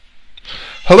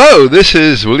Hello, this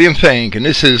is William Fink, and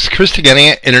this is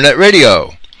Christogenea Internet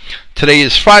Radio. Today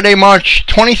is Friday, March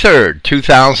 23rd,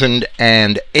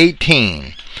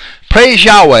 2018. Praise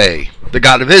Yahweh, the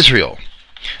God of Israel,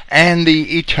 and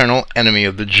the eternal enemy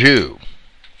of the Jew.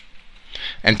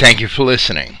 And thank you for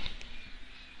listening.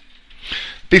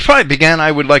 Before I begin,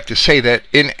 I would like to say that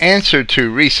in answer to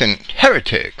recent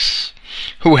heretics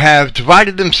who have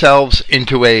divided themselves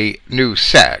into a new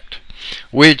sect,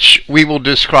 which we will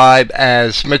describe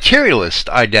as materialist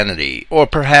identity, or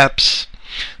perhaps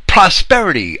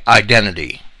prosperity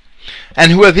identity, and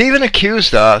who have even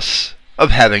accused us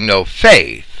of having no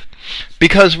faith,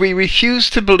 because we refuse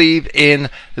to believe in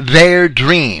their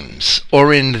dreams,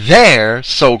 or in their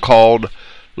so-called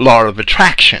law of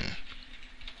attraction.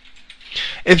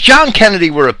 If John Kennedy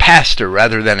were a pastor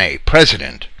rather than a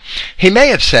president, he may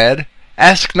have said,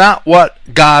 "Ask not what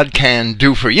God can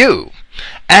do for you.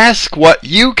 Ask what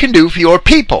you can do for your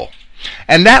people."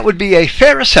 And that would be a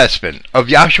fair assessment of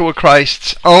Yahshua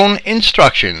Christ's own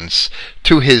instructions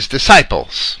to his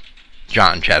disciples.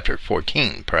 John chapter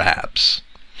 14, perhaps.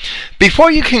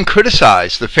 Before you can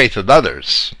criticize the faith of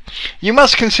others, you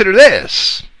must consider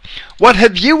this. What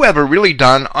have you ever really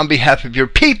done on behalf of your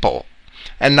people,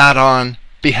 and not on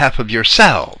behalf of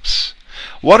yourselves?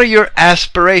 What are your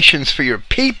aspirations for your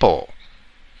people?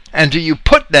 And do you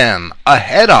put them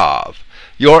ahead of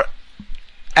your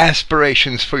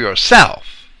aspirations for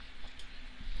yourself?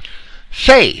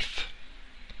 Faith,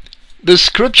 the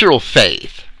scriptural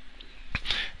faith,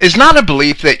 is not a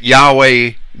belief that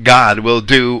Yahweh God will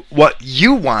do what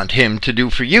you want him to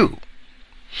do for you.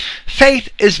 Faith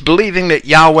is believing that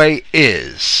Yahweh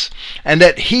is, and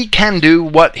that he can do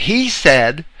what he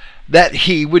said that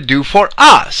he would do for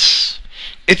us,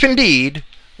 if indeed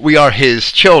we are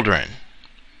his children.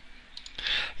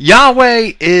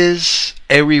 Yahweh is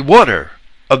a rewarder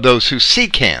of those who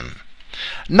seek him,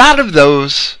 not of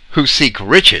those who seek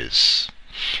riches.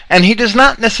 And he does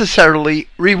not necessarily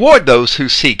reward those who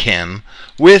seek him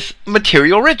with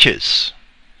material riches.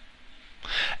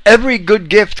 Every good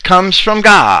gift comes from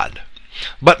God,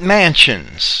 but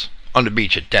mansions on the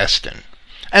beach at Destin,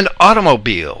 and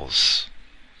automobiles,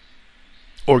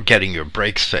 or getting your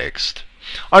brakes fixed,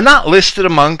 are not listed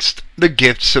amongst the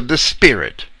gifts of the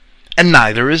Spirit, and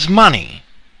neither is money.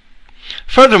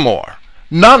 Furthermore,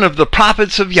 none of the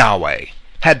prophets of Yahweh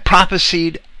had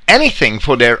prophesied anything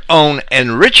for their own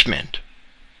enrichment,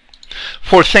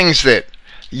 for things that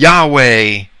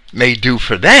Yahweh may do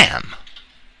for them.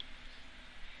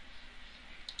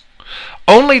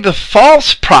 Only the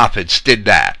false prophets did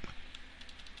that.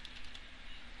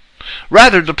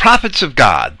 Rather, the prophets of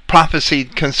God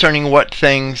prophesied concerning what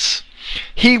things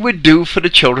he would do for the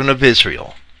children of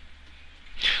Israel.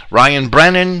 Ryan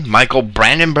Brennan, Michael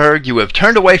Brandenburg, you have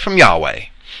turned away from Yahweh,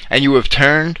 and you have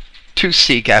turned to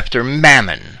seek after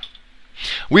mammon.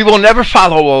 We will never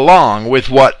follow along with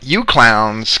what you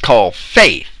clowns call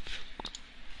faith.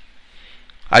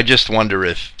 I just wonder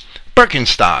if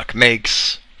Birkenstock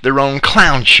makes their own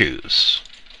clown shoes.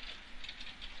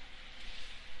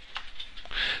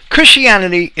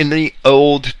 Christianity in the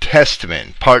Old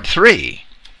Testament, Part 3.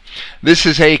 This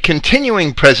is a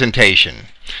continuing presentation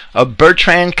of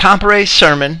Bertrand Comparet's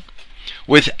sermon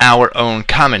with our own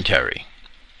commentary.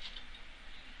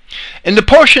 In the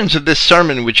portions of this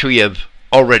sermon which we have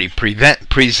already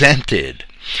presented,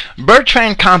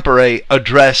 Bertrand Comparet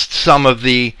addressed some of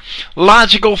the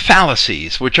logical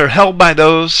fallacies which are held by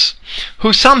those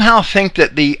who somehow think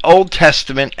that the Old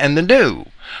Testament and the New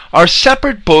are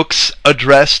separate books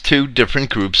addressed to different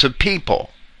groups of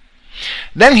people.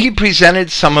 Then he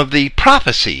presented some of the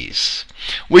prophecies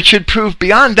which should prove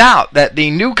beyond doubt that the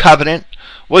new covenant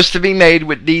was to be made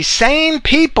with these same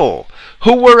people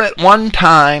who were at one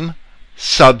time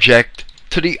subject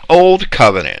to the old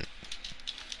covenant.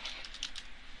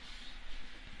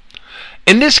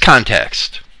 In this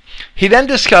context, he then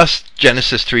discussed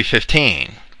Genesis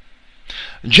 3:15,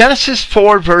 Genesis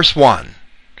 4 verse 1,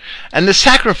 and the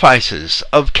sacrifices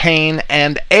of Cain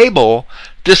and Abel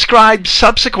described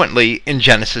subsequently in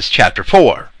Genesis chapter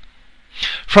 4.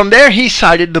 From there he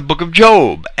cited the book of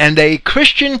Job and a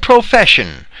Christian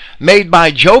profession made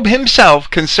by Job himself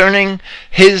concerning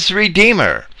his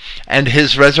Redeemer and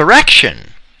his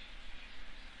resurrection.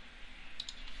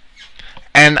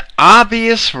 An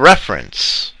obvious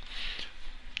reference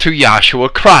to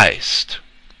Yahshua Christ.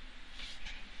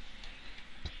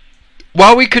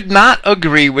 While we could not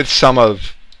agree with some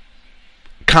of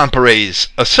Comparet's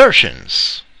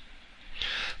assertions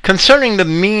concerning the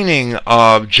meaning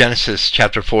of Genesis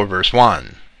chapter 4 verse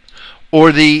 1,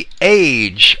 or the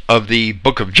age of the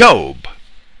book of Job,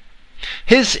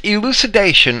 his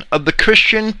elucidation of the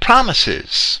Christian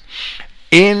promises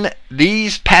in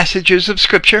these passages of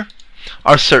Scripture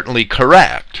are certainly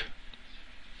correct.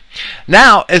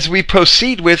 Now, as we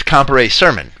proceed with Comparet's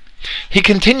sermon, he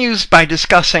continues by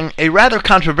discussing a rather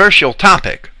controversial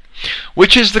topic,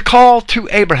 which is the call to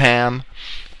Abraham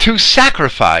to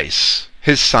sacrifice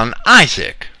his son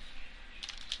Isaac.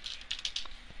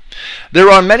 There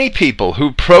are many people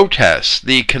who protest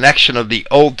the connection of the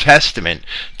Old Testament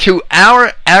to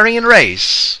our Aryan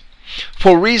race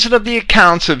for reason of the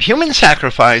accounts of human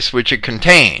sacrifice which it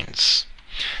contains,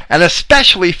 and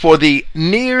especially for the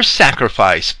near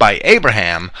sacrifice by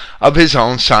Abraham of his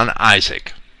own son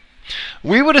Isaac.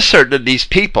 We would assert that these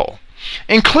people,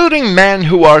 including men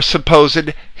who are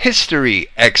supposed history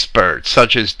experts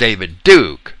such as David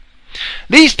Duke,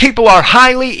 these people are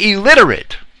highly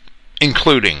illiterate,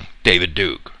 including David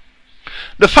Duke.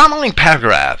 The following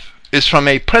paragraph is from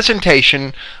a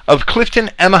presentation of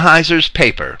Clifton Emahiser's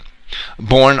paper,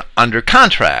 Born Under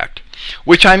Contract,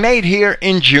 which I made here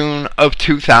in June of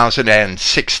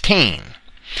 2016.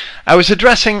 I was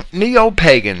addressing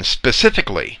neo-pagans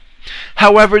specifically.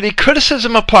 However, the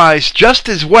criticism applies just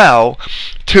as well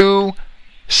to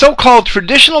so-called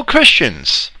traditional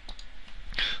Christians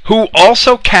who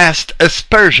also cast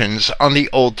aspersions on the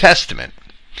Old Testament.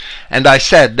 And I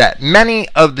said that many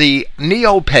of the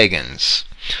neo-pagans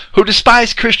who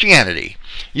despise Christianity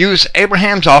use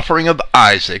Abraham's offering of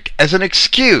Isaac as an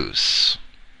excuse.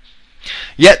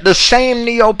 Yet the same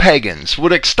neo-pagans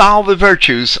would extol the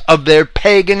virtues of their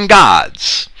pagan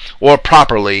gods, or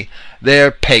properly, their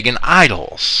pagan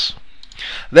idols.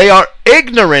 They are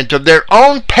ignorant of their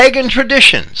own pagan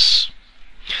traditions.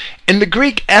 In the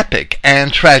Greek epic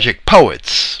and tragic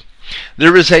poets,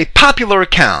 there is a popular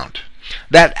account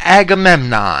that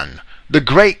Agamemnon, the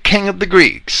great king of the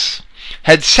Greeks,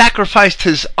 had sacrificed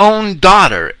his own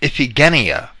daughter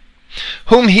Iphigenia,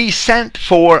 whom he sent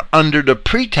for under the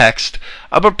pretext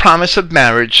of a promise of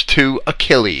marriage to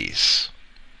Achilles.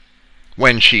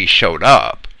 When she showed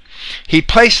up, he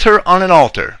placed her on an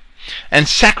altar and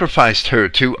sacrificed her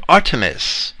to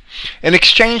Artemis in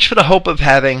exchange for the hope of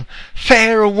having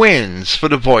fair winds for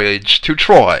the voyage to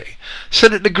Troy, so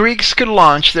that the Greeks could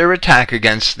launch their attack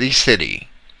against the city.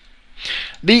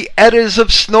 The Eddas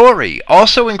of Snorri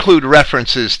also include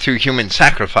references to human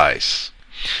sacrifice,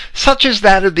 such as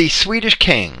that of the Swedish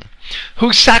king,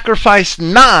 who sacrificed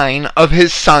 9 of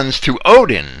his sons to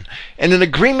Odin in an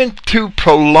agreement to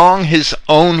prolong his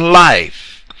own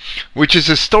life, which is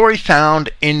a story found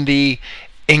in the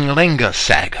Ynglinga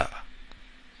saga.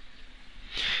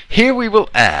 Here we will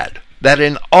add that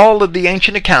in all of the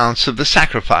ancient accounts of the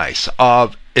sacrifice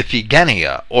of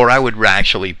Iphigenia, or I would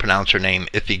actually pronounce her name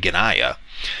Iphigenia,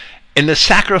 in the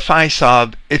sacrifice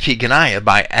of Iphigenia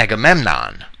by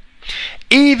Agamemnon,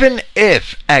 even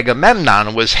if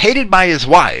Agamemnon was hated by his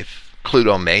wife,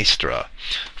 Clytemnestra,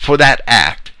 for that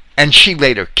act, and she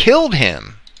later killed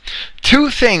him, 2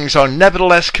 things are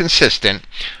nevertheless consistent,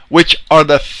 which are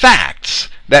the facts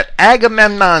that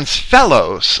Agamemnon's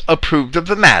fellows approved of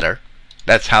the matter,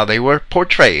 that's how they were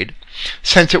portrayed,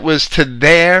 since it was to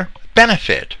their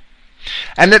benefit,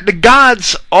 and that the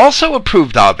gods also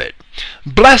approved of it,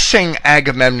 blessing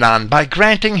Agamemnon by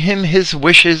granting him his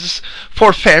wishes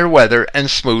for fair weather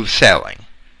and smooth sailing.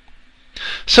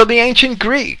 So the ancient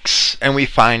Greeks, and we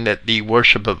find that the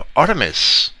worship of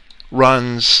Artemis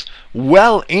runs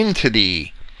well into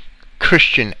the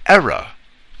Christian era,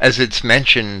 as it's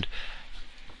mentioned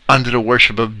under the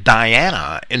worship of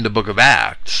Diana in the book of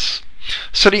Acts.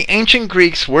 So the ancient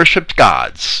Greeks worshipped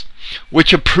gods,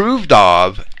 which approved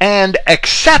of and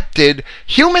accepted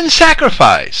human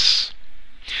sacrifice.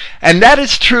 And that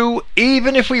is true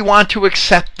even if we want to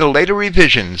accept the later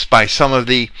revisions by some of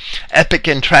the epic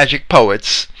and tragic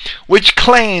poets, which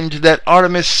claimed that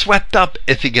Artemis swept up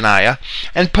Iphigenia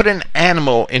and put an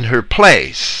animal in her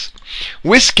place,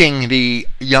 whisking the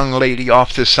young lady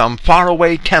off to some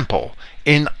faraway temple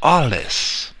in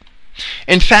Aulis.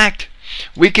 In fact,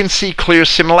 we can see clear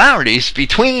similarities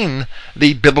between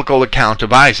the biblical account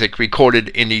of Isaac recorded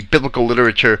in the biblical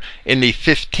literature in the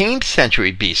 15th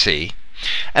century BC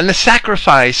and the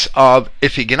sacrifice of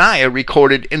Iphigenia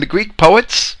recorded in the Greek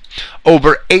poets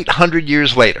over 800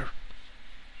 years later.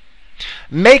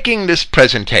 Making this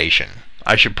presentation,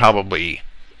 I should probably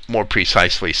more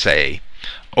precisely say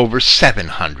over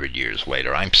 700 years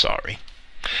later,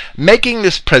 Making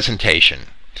this presentation,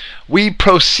 we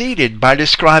proceeded by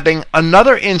describing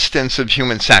another instance of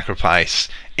human sacrifice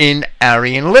in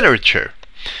Aryan literature,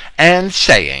 and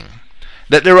saying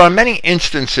that there are many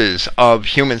instances of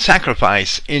human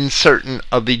sacrifice in certain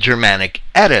of the Germanic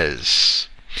Eddas,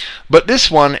 But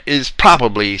this one is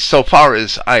probably, so far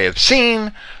as I have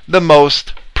seen, the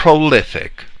most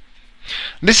prolific.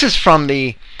 This is from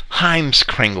the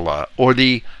Heimskringla, or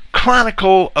the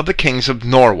Chronicle of the Kings of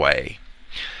Norway,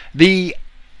 the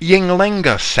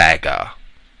Ynglinga Saga,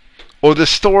 or the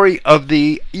story of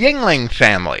the Yngling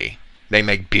family. They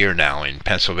make beer now in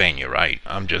Pennsylvania, right?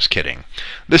 I'm just kidding.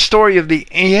 The story of the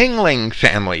Yngling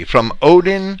family from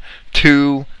Odin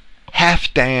to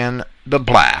Halfdan the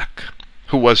Black,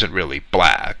 who wasn't really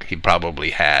black. He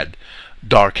probably had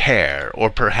dark hair, or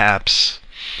perhaps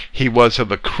he was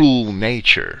of a cruel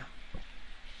nature.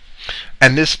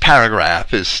 And this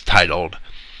paragraph is titled,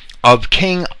 Of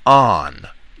King On,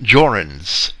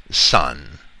 Jorin's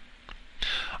Son.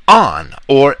 On,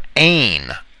 or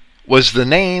Ain, was the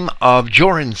name of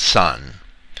Jorin's son,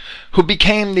 who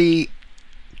became the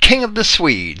king of the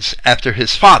Swedes after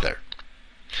his father.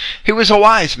 He was a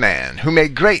wise man who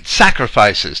made great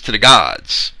sacrifices to the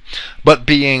gods, but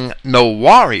being no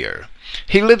warrior,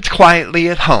 he lived quietly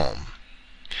at home.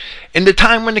 In the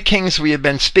time when the kings we have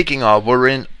been speaking of were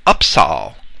in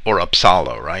Uppsala, or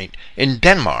Uppsala, right, in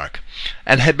Denmark,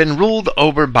 and had been ruled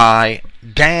over by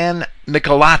Dan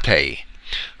Mikolate,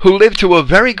 who lived to a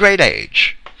very great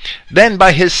age, then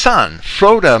by his son,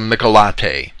 Froda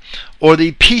Mikolate, or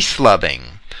the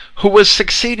peace-loving, who was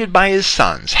succeeded by his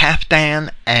sons, Halfdan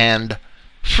and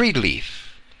Fridleif,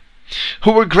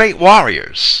 who were great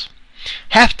warriors.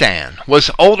 Halfdan was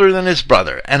older than his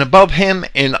brother, and above him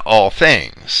in all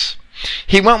things.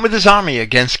 He went with his army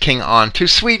against King On to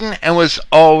Sweden, and was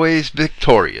always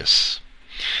victorious.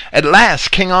 At last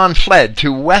King On fled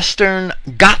to western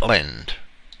Gotland,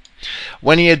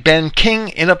 when he had been king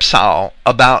in Uppsala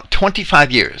about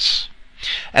 25 years,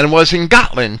 and was in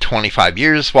Gotland 25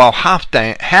 years, while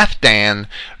Halfdan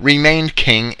remained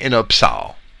king in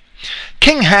Uppsala.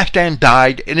 King Halfdan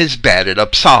died in his bed at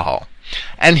Uppsala,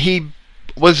 and he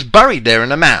was buried there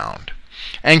in a mound.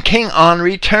 And King On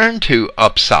returned to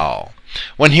Uppsala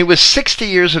when he was 60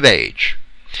 years of age.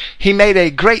 He made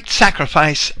a great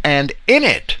sacrifice, and in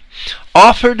it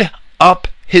offered up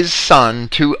his son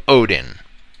to Odin.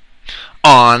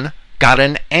 On got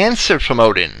an answer from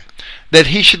Odin that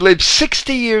he should live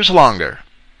 60 years longer.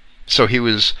 So he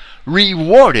was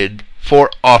rewarded for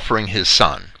offering his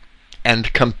son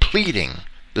and completing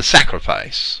the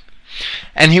sacrifice.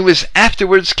 And he was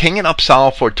afterwards king in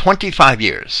Uppsala for 25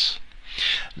 years.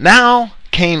 Now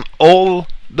came Ol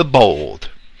the Bold,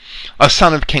 a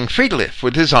son of King Fridleif,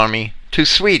 with his army to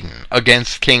Sweden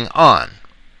against King On.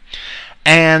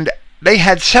 And they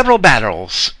had several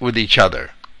battles with each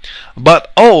other,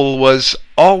 but Ol was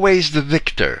always the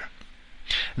victor.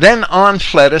 Then On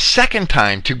fled a second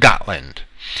time to Gotland,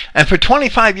 and for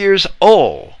 25 years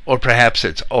Ol, or perhaps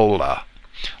it's Ola,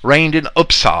 reigned in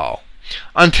Uppsala,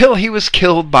 until he was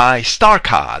killed by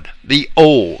Starkad the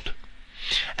Old.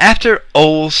 After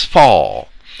Ol's fall,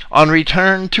 On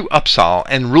returned to Uppsala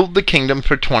and ruled the kingdom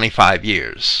for 25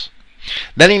 years.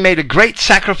 Then he made a great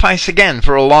sacrifice again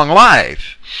for a long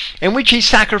life, in which he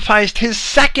sacrificed his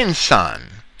second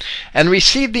son, and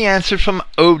received the answer from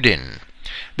Odin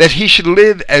that he should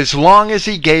live as long as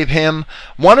he gave him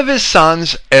one of his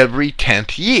sons every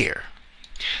 10th year,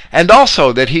 and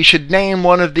also that he should name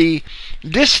one of the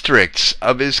districts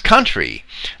of his country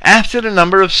after the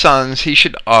number of sons he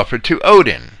should offer to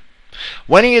Odin.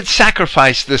 When he had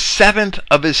sacrificed the 7th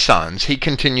of his sons, he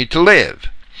continued to live,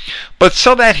 but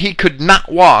so that he could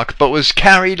not walk, but was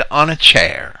carried on a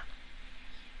chair.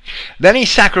 Then he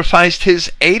sacrificed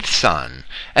his 8th son,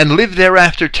 and lived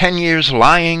thereafter 10 years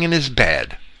lying in his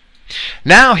bed.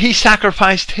 Now he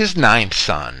sacrificed his 9th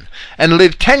son, and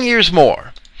lived 10 years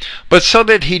more, but so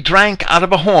that he drank out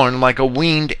of a horn like a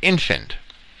weaned infant.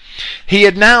 He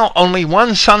had now only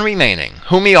one son remaining,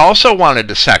 whom he also wanted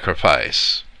to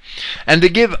sacrifice, and to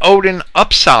give Odin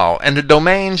Uppsala and the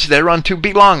domains thereunto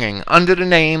belonging under the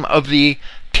name of the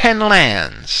 10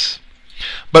 lands.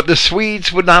 But the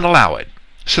Swedes would not allow it,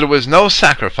 so there was no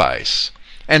sacrifice,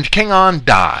 and King On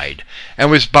died, and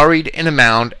was buried in a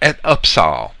mound at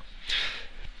Uppsala.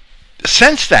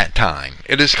 Since that time,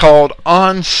 it is called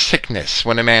On sickness,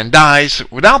 when a man dies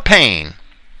without pain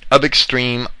of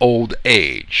extreme old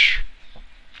age.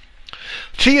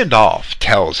 Theodulf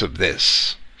tells of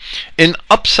this. In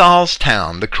Uppsala's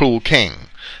town, the cruel king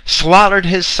slaughtered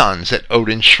his sons at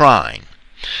Odin's shrine,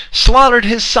 slaughtered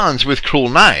his sons with cruel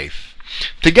knife,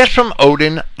 to get from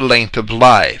Odin length of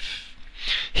life.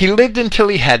 He lived until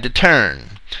he had to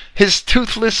turn his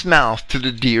toothless mouth to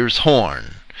the deer's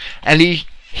horn, and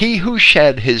he who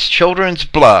shed his children's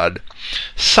blood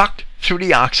sucked through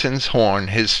the oxen's horn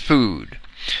his food.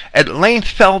 At length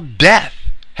fell death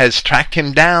has tracked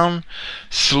him down,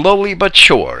 slowly but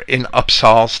sure, in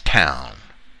Uppsal's town.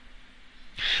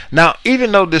 Now,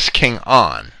 even though this King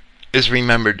On is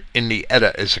remembered in the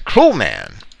Edda as a cruel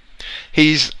man,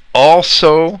 he's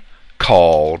also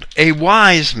called a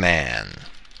wise man.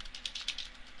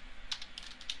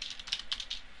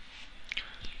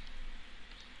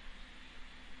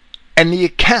 And the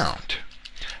account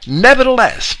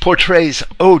nevertheless portrays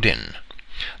Odin,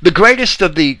 the greatest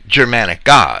of the Germanic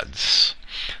gods,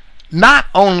 not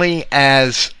only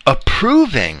as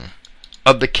approving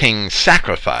of the king's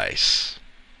sacrifice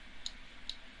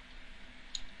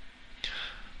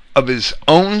of his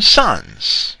own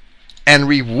sons and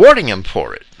rewarding him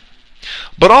for it,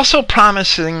 but also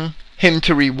promising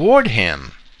to reward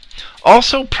him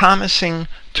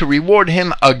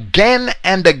again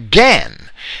and again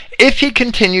if he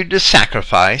continued to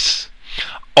sacrifice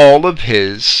all of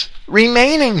his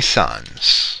remaining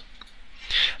sons.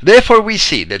 Therefore we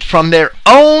see that from their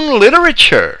own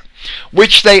literature,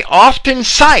 which they often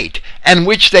cite and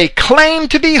which they claim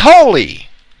to be holy,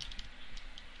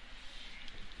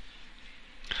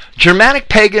 Germanic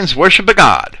pagans worship a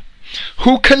god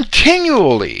who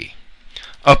continually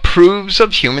approves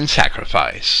of human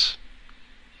sacrifice.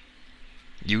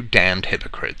 You damned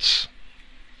hypocrites.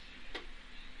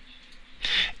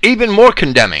 Even more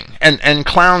condemning, and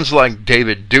clowns like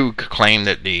David Duke claim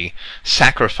that the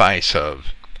sacrifice of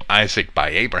Isaac by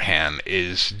Abraham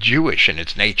is Jewish in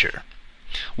its nature.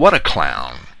 What a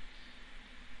clown.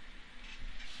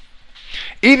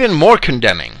 Even more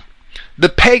condemning, the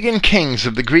pagan kings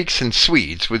of the Greeks and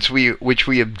Swedes, which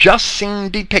we have just seen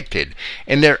depicted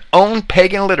in their own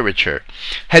pagan literature,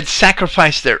 had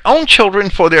sacrificed their own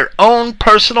children for their own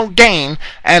personal gain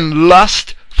and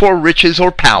lust for riches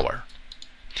or power.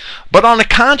 But on the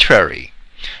contrary,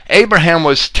 Abraham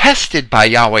was tested by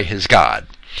Yahweh his God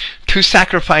to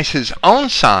sacrifice his own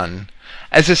son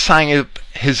as a sign of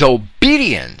his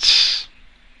obedience.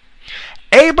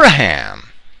 Abraham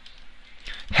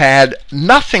had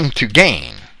nothing to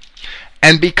gain,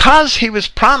 and because he was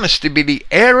promised to be the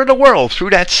heir of the world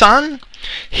through that son,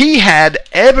 he had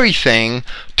everything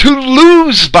to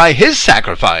lose by his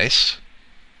sacrifice.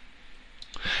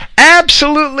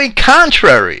 Absolutely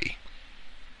contrary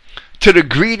to the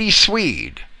greedy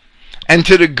Swede and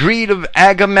to the greed of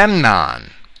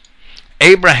Agamemnon,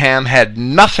 Abraham had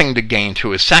nothing to gain to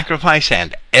his sacrifice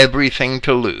and everything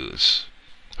to lose.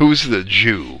 Who's the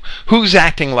Jew? Who's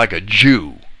acting like a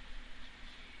Jew?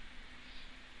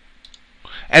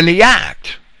 And the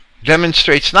act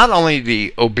demonstrates not only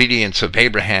the obedience of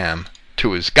Abraham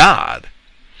to his God,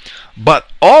 but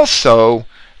also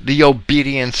the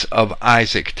obedience of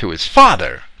Isaac to his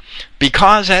father.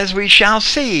 Because, as we shall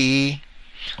see,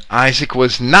 Isaac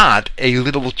was not a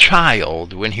little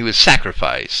child when he was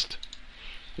sacrificed,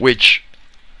 which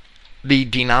the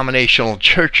denominational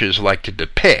churches like to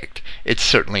depict. It's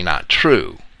certainly not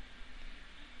true.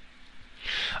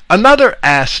 Another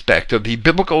aspect of the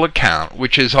biblical account,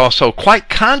 which is also quite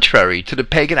contrary to the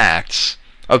pagan acts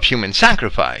of human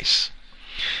sacrifice,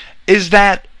 is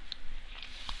that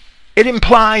it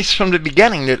implies from the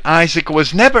beginning that Isaac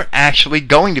was never actually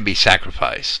going to be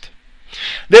sacrificed.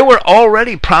 There were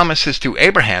already promises to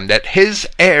Abraham that his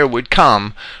heir would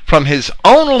come from his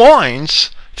own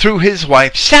loins through his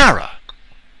wife Sarah.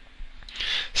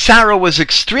 Sarah was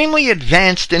extremely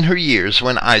advanced in her years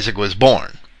when Isaac was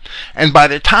born, and by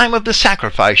the time of the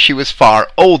sacrifice she was far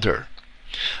older.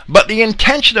 But the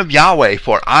intention of Yahweh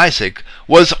for Isaac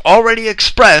was already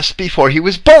expressed before he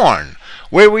was born,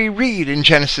 where we read in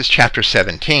Genesis chapter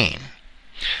 17,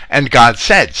 "And God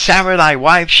said, Sarah thy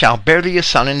wife shall bear thee a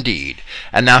son indeed,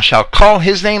 and thou shalt call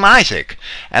his name Isaac,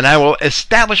 and I will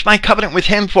establish my covenant with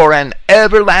him for an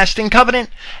everlasting covenant,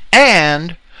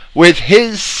 and with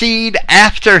his seed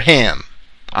after him."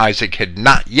 Isaac had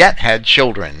not yet had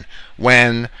children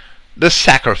when the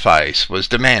sacrifice was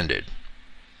demanded.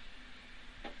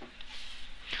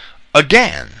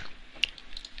 Again,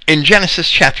 in Genesis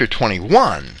chapter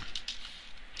 21,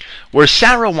 where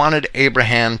Sarah wanted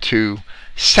Abraham to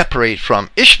separate from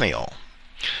Ishmael,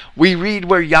 we read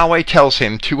where Yahweh tells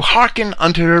him to hearken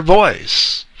unto her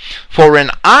voice, "For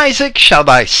in Isaac shall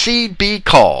thy seed be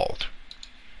called."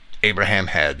 Abraham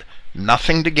had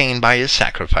nothing to gain by his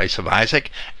sacrifice of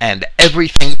Isaac and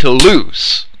everything to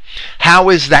lose. How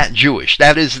is that Jewish?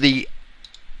 That is the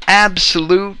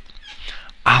absolute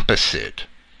opposite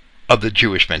of the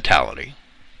Jewish mentality.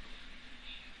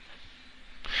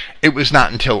 It was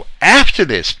not until after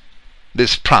this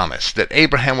promise that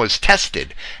Abraham was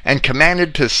tested and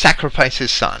commanded to sacrifice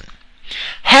his son.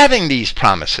 Having these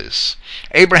promises,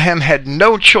 Abraham had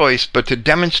no choice but to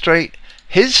demonstrate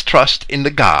his trust in the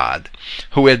God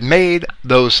who had made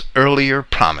those earlier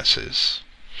promises.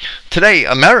 Today,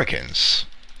 Americans,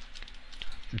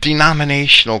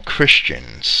 denominational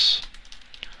Christians,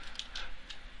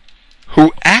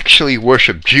 who actually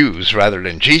worship Jews rather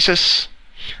than Jesus,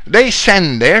 they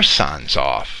send their sons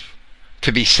off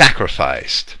to be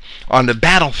sacrificed on the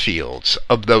battlefields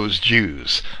of those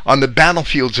Jews, on the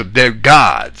battlefields of their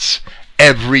gods,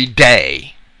 every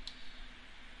day.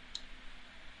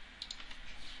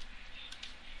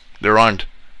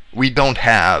 We don't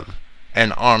have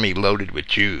an army loaded with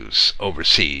Jews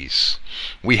overseas.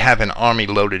 We have an army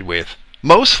loaded with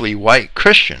mostly white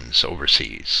Christians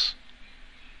overseas.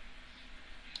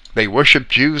 They worship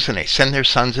Jews and they send their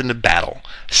sons into battle,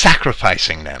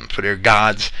 sacrificing them for their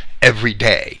gods every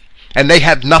day. And they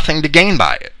have nothing to gain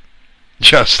by it,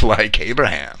 just like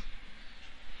Abraham.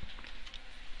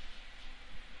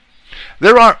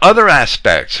 There are other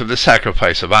aspects of the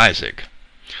sacrifice of Isaac,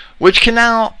 which can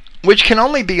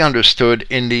only be understood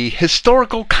in the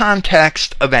historical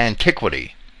context of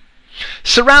antiquity.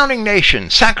 Surrounding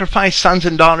nations sacrifice sons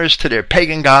and daughters to their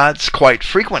pagan gods quite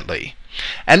frequently,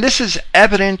 and this is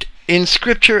evident in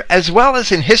Scripture as well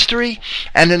as in history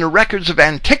and in the records of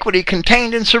antiquity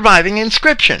contained in surviving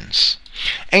inscriptions.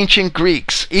 Ancient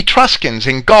Greeks, Etruscans,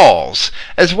 and Gauls,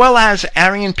 as well as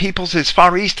Aryan peoples as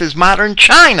far east as modern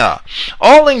China,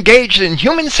 all engaged in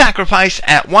human sacrifice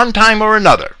at one time or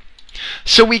another.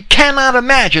 So we cannot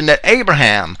imagine that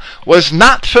Abraham was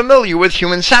not familiar with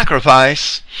human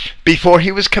sacrifice before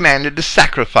he was commanded to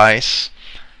sacrifice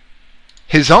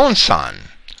his own son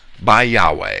by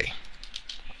Yahweh.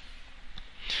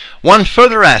 One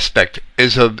further aspect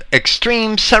is of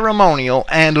extreme ceremonial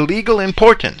and legal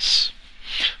importance.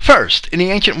 First, in the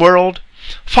ancient world,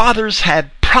 fathers had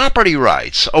property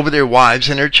rights over their wives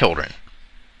and their children.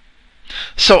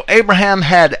 So Abraham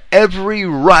had every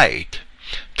right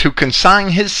to consign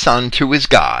his son to his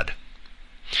God.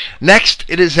 Next,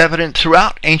 it is evident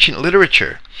throughout ancient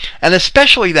literature, and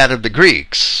especially that of the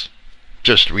Greeks,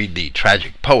 just read the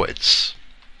tragic poets,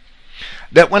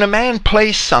 that when a man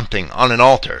placed something on an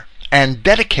altar and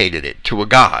dedicated it to a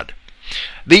god,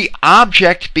 the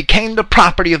object became the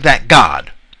property of that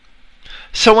god.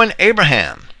 So when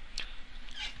Abraham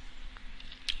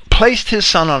placed his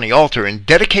son on the altar and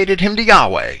dedicated him to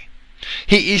Yahweh,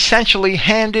 he essentially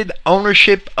handed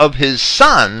ownership of his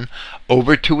son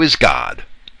over to his God.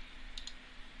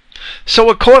 So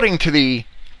according to the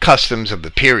customs of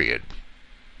the period,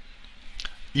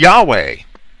 Yahweh,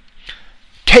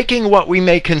 taking what we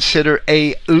may consider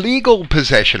a legal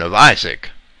possession of Isaac,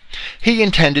 he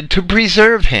intended to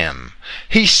preserve him.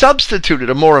 He substituted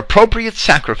a more appropriate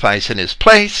sacrifice in his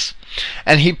place,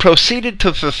 and he proceeded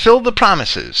to fulfill the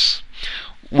promises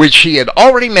which he had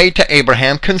already made to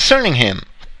Abraham concerning him.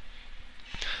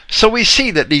 So we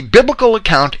see that the biblical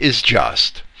account is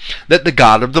just, that the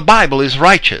God of the Bible is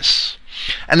righteous,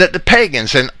 and that the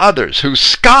pagans and others who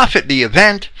scoff at the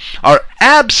event are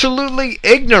absolutely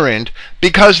ignorant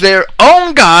because their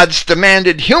own gods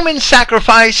demanded human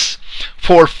sacrifice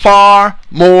for far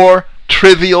more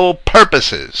trivial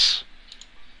purposes.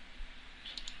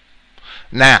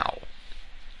 Now,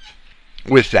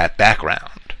 with that background,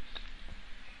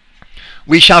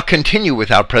 we shall continue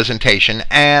with our presentation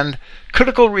and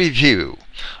critical review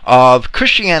of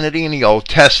Christianity in the Old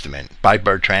Testament by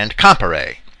Bertrand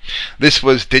Comparet. This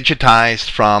was digitized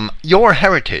from Your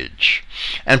Heritage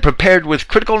and prepared with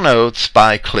critical notes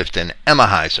by Clifton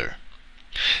Emahiser.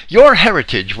 Your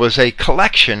Heritage was a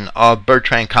collection of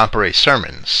Bertrand Comparet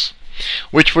sermons,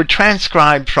 which were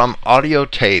transcribed from audio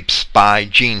tapes by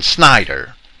Gene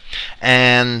Snyder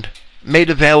and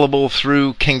made available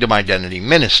through Kingdom Identity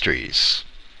Ministries.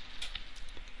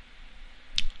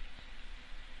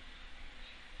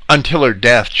 Until her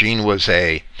death, Jean was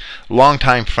a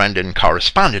longtime friend and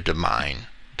correspondent of mine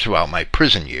throughout my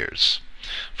prison years,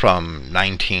 from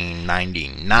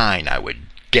 1999, I would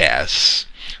guess,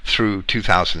 through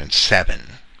 2007.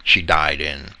 She died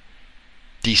in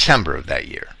December of that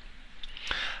year.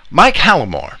 Mike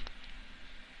Hallimore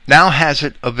now has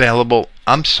it available.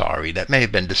 I'm sorry, that may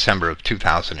have been December of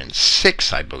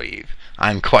 2006, I believe.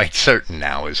 I'm quite certain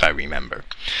now, as I remember.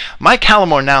 Mike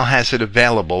Hallimore now has it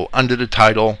available under the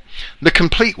title The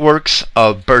Complete Works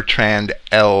of Bertrand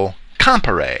L.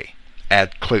 Comparet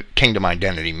at Kingdom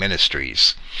Identity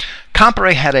Ministries.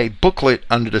 Comparet had a booklet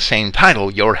under the same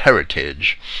title, Your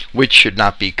Heritage, which should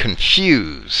not be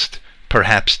confused.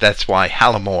 Perhaps that's why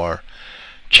Hallimore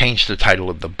changed the title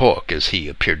of the book, as he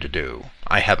appeared to do.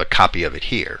 I have a copy of it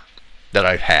here that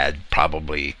I've had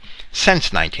probably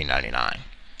since 1999.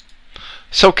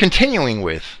 So continuing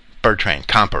with Bertrand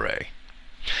Comparet,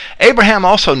 Abraham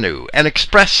also knew and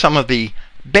expressed some of the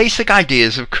basic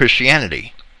ideas of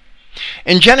Christianity.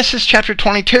 In Genesis chapter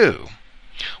 22,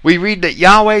 we read that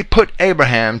Yahweh put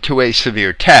Abraham to a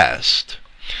severe test.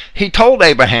 He told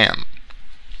Abraham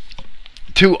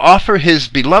to offer his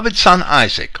beloved son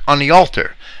Isaac on the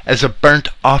altar as a burnt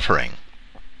offering.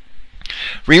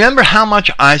 Remember how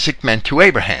much Isaac meant to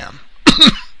Abraham.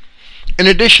 In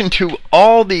addition to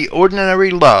all the ordinary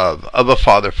love of a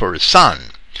father for his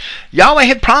son, Yahweh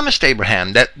had promised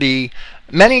Abraham that the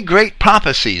many great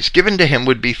prophecies given to him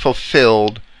would be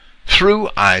fulfilled through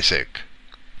Isaac.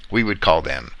 We would call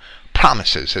them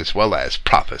promises as well as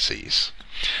prophecies.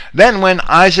 Then when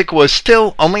Isaac was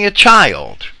still only a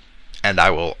child, and I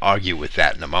will argue with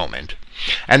that in a moment,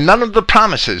 and none of the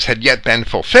promises had yet been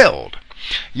fulfilled,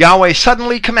 Yahweh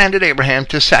suddenly commanded Abraham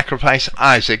to sacrifice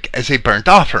Isaac as a burnt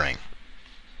offering.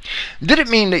 Did it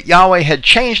mean that Yahweh had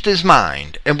changed his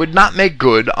mind and would not make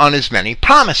good on his many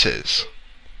promises?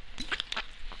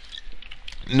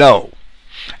 No.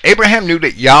 Abraham knew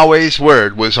that Yahweh's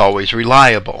word was always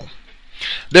reliable.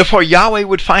 Therefore, Yahweh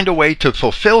would find a way to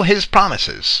fulfill his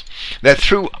promises, that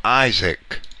through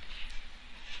Isaac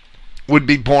would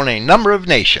be born a number of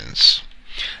nations,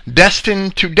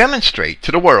 destined to demonstrate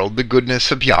to the world the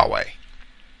goodness of Yahweh.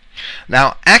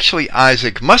 Now, actually,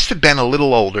 Isaac must have been a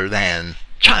little older than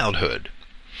childhood,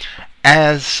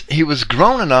 as he was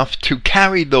grown enough to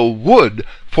carry the wood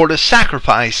for the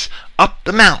sacrifice up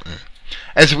the mountain,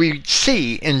 as we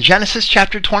see in Genesis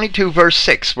chapter 22 verse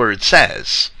 6, where it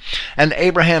says, "And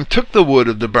Abraham took the wood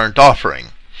of the burnt offering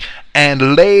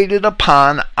and laid it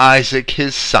upon Isaac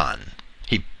his son.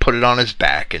 He put it on his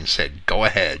back and said, 'Go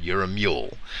ahead, you're a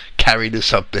mule. Carry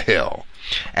this up the hill.'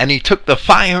 And he took the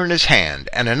fire in his hand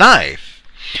and a knife,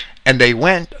 and they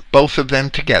went both of them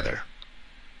together."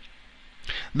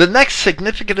 The next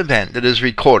significant event that is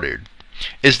recorded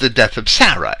is the death of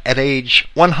Sarah at age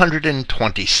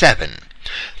 127,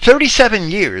 37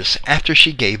 years after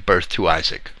she gave birth to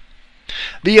Isaac.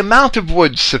 The amount of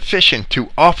wood sufficient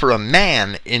to offer a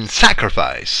man in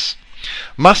sacrifice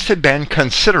must have been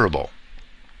considerable.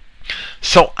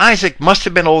 So Isaac must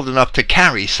have been old enough to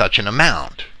carry such an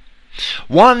amount.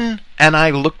 And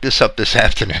I looked this up this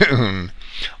afternoon,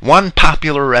 one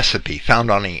popular recipe found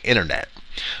on the internet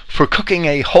for cooking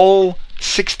a whole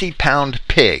 60-pound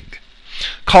pig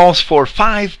calls for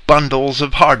 5 bundles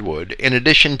of hardwood in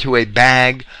addition to a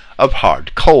bag of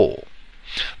hard coal.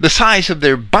 The size of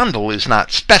their bundle is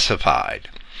not specified,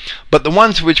 but the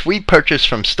ones which we purchase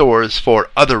from stores for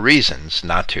other reasons,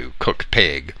 not to cook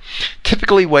pig,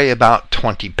 typically weigh about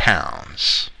 20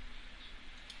 pounds.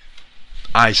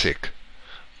 Isaac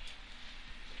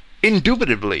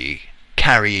indubitably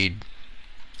carried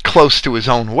close to his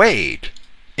own weight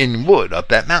in wood up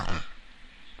that mountain.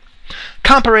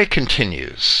 Comparet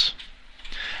continues.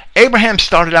 Abraham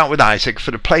started out with Isaac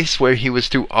for the place where he was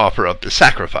to offer up the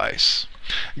sacrifice,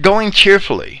 going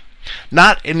cheerfully,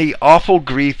 not in the awful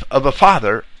grief of a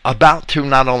father about to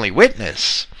not only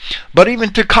witness, but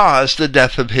even to cause the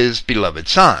death of his beloved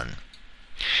son.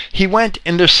 He went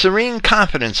in the serene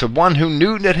confidence of one who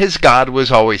knew that his God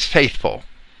was always faithful.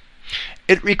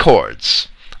 It records,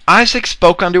 "Isaac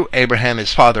spoke unto Abraham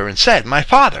his father and said, 'My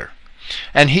father.'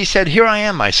 And he said, 'Here I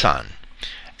am, my son.'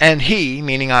 And he,"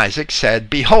 meaning Isaac, "said,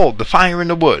 'Behold the fire and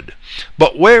the wood,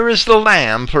 but where is the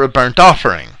lamb for a burnt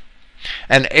offering?'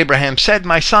 And Abraham said,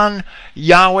 'My son,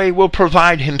 Yahweh will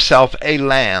provide himself a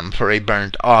lamb for a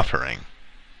burnt offering.'"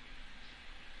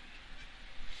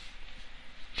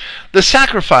 The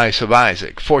sacrifice of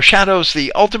Isaac foreshadows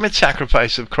the ultimate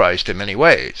sacrifice of Christ in many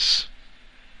ways.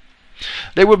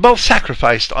 They were both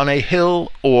sacrificed on a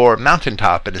hill or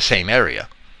mountaintop in the same area.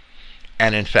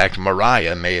 And in fact,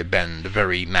 Moriah may have been the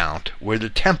very mount where the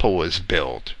temple was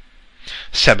built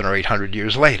 700 or 800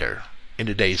 years later, in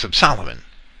the days of Solomon,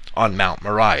 on Mount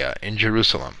Moriah in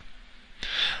Jerusalem.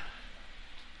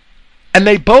 And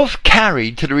they both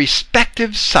carried to the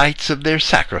respective sites of their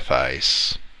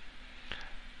sacrifice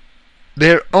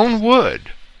their own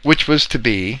wood, which was to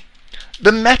be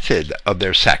the method of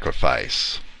their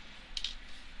sacrifice,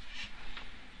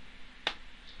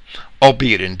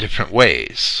 albeit in different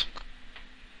ways.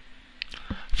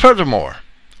 Furthermore,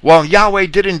 while Yahweh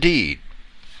did indeed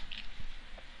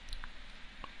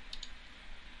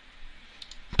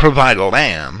provide a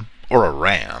lamb, or a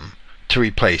ram, to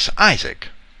replace Isaac,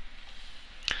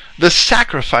 the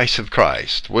sacrifice of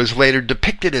Christ was later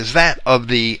depicted as that of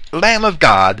the Lamb of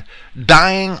God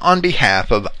dying on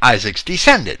behalf of Isaac's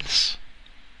descendants.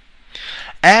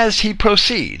 As he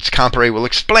proceeds, Comparet will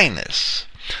explain this,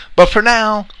 but for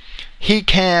now, he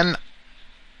can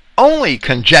only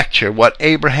conjecture what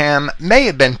Abraham may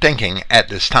have been thinking at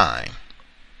this time.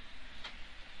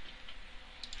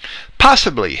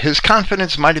 Possibly his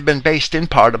confidence might have been based in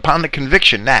part upon the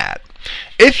conviction that,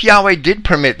 if Yahweh did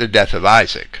permit the death of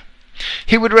Isaac,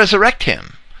 he would resurrect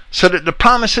him so that the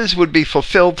promises would be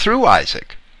fulfilled through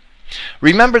Isaac.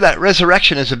 Remember that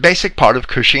resurrection is a basic part of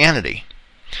Christianity.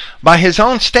 By his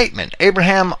own statement,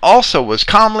 Abraham also was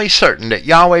calmly certain that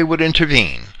Yahweh would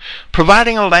intervene,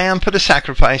 providing a lamb for the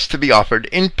sacrifice to be offered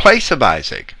in place of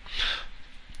Isaac,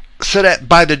 so that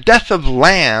by the death of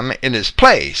lamb in his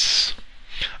place,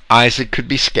 Isaac could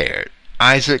be spared.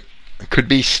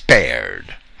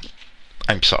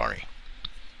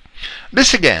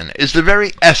 This again is the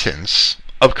very essence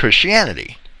of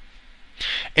Christianity.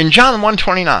 In John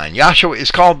 1:29, Yahshua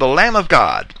is called the Lamb of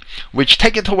God, which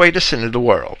taketh away the sin of the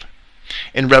world.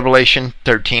 In Revelation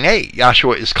 13:8,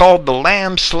 Yahshua is called the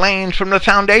Lamb slain from the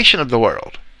foundation of the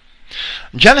world.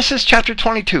 Genesis chapter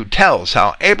 22 tells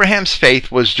how Abraham's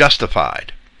faith was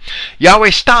justified.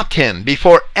 Yahweh stopped him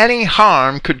before any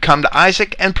harm could come to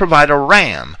Isaac and provide a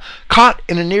ram caught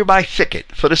in a nearby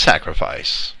thicket for the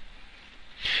sacrifice.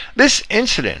 This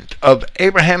incident of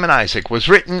Abraham and Isaac was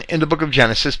written in the book of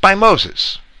Genesis by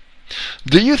Moses.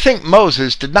 Do you think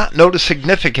Moses did not know the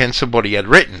significance of what he had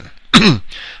written?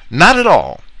 Not at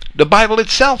all. The Bible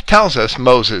itself tells us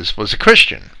Moses was a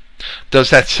Christian. Does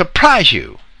that surprise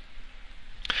you?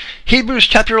 Hebrews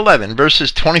chapter 11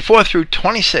 verses 24 through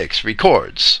 26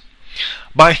 records,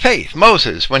 by faith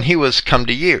Moses, when he was come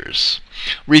to years,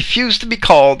 refused to be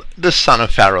called the son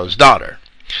of Pharaoh's daughter,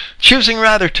 choosing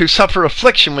rather to suffer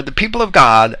affliction with the people of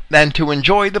God than to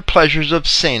enjoy the pleasures of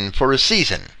sin for a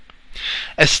season,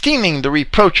 esteeming the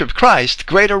reproach of Christ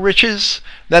greater riches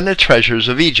than the treasures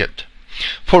of Egypt,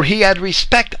 for he had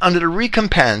respect unto the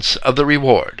recompense of the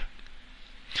reward.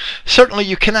 Certainly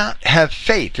you cannot have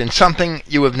faith in something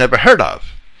you have never heard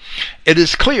of. It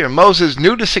is clear Moses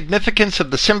knew the significance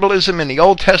of the symbolism in the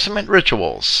Old Testament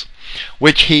rituals,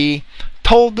 which he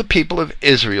told the people of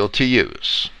Israel to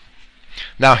use.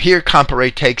 Now here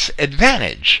Comparet takes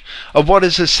advantage of what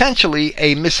is essentially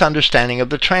a misunderstanding of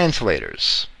the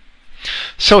translators.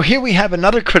 So here we have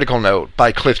another critical note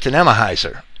by Clifton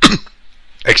Emahiser.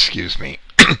 Excuse me.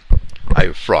 I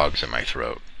have frogs in my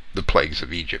throat. The plagues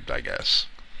of Egypt, I guess.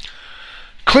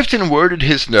 Clifton worded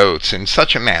his notes in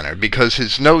such a manner because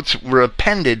his notes were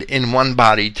appended in one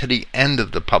body to the end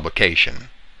of the publication.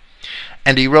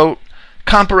 And he wrote,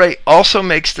 Comparet also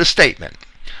makes the statement,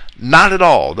 not at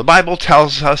all. The Bible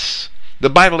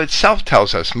itself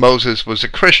tells us Moses was a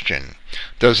Christian.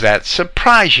 Does that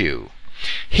surprise you?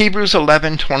 Hebrews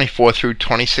 11:24 through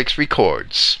 26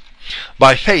 records,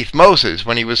 by faith Moses,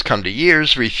 when he was come to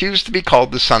years, refused to be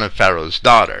called the son of Pharaoh's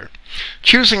daughter,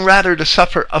 choosing rather to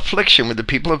suffer affliction with the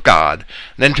people of God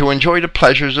than to enjoy the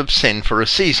pleasures of sin for a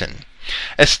season,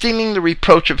 esteeming the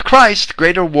reproach of Christ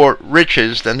greater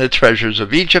riches than the treasures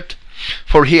of Egypt,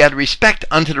 for he had respect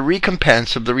unto the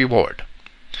recompense of the reward.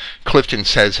 Clifton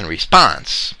says in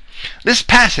response, this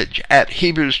passage at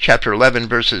Hebrews chapter 11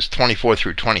 verses 24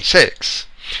 through 26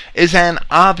 is an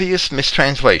obvious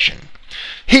mistranslation.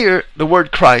 Here the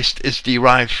word Christ is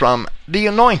derived from the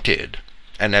anointed,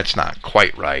 and that's not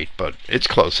quite right, but it's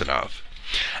close enough.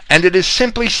 And it is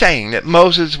simply saying that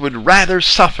Moses would rather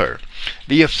suffer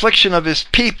the affliction of his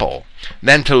people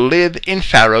than to live in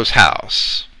Pharaoh's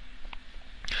house.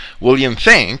 William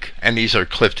Fink, and these are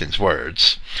Clifton's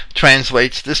words,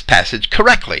 translates this passage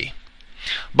correctly.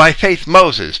 By faith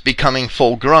Moses, becoming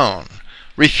full grown,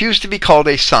 refused to be called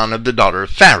a son of the daughter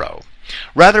of Pharaoh,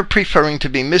 rather preferring to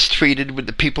be mistreated with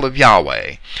the people of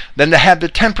Yahweh than to have the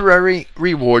temporary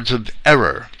rewards of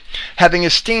error, having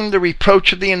esteemed the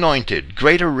reproach of the anointed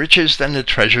greater riches than the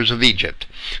treasures of Egypt,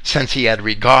 since he had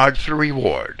regard for the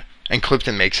reward. And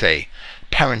Clifton makes a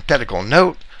parenthetical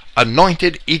note,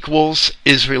 anointed equals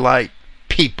Israelite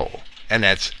people, and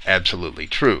that's absolutely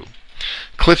true.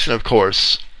 Clifton, of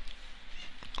course,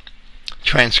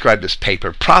 transcribed this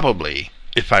paper probably,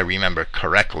 if I remember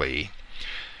correctly,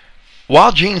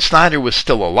 while Gene Snyder was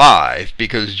still alive,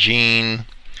 because Gene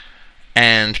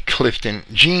and Clifton,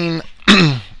 Gene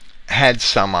had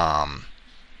some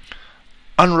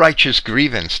unrighteous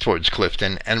grievance towards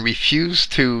Clifton and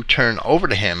refused to turn over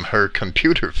to him her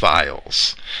computer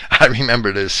files. I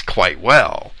remember this quite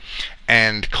well.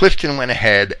 And Clifton went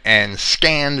ahead and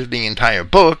scanned the entire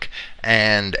book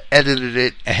and edited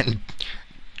it and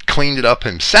cleaned it up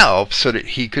himself so that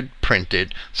he could print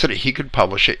it, so that he could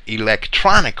publish it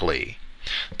electronically.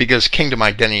 Because Kingdom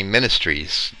Identity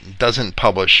Ministries doesn't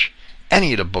publish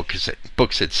any of the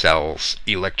books it sells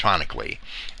electronically.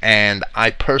 And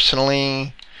I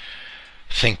personally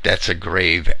think that's a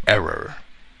grave error.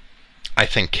 I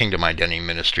think Kingdom Identity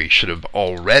Ministry should have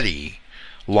already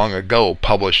long ago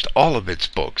published all of its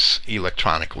books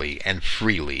electronically and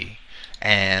freely,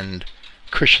 and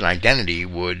Christian Identity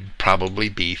would probably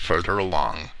be further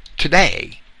along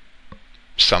today.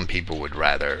 Some people would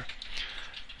rather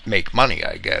make money,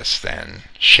 I guess, than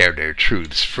share their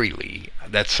truths freely.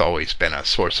 That's always been a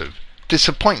source of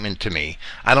disappointment to me.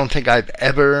 I don't think I've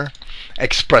ever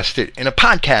expressed it in a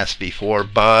podcast before,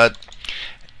 but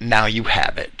now you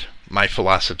have it. My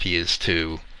philosophy is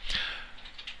to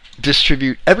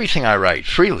distribute everything I write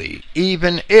freely,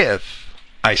 even if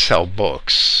I sell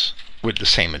books with the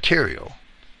same material.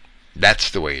 That's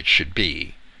the way it should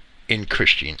be in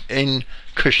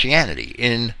Christianity,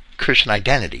 in Christian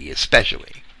Identity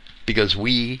especially, because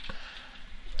we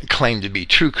claim to be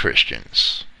true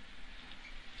Christians.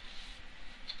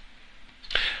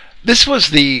 This was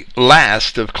the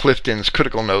last of Clifton's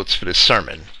critical notes for this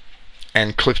sermon,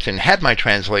 and Clifton had my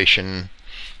translation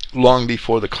long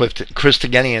before the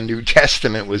Christogenea New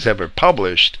Testament was ever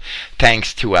published,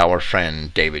 thanks to our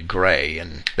friend David Gray,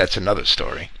 and that's another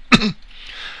story.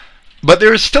 But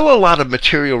there is still a lot of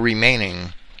material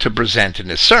remaining to present in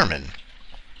this sermon.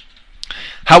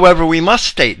 However, we must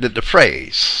state that the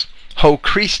phrase, Ho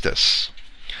Christus,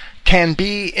 can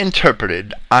be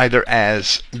interpreted either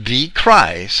as the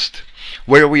Christ,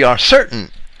 where we are certain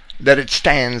that it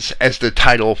stands as the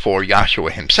title for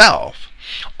Yahshua himself,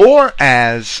 or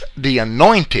as the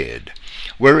Anointed,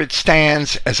 where it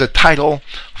stands as a title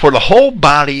for the whole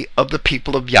body of the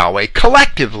people of Yahweh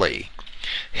collectively,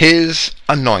 his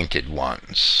anointed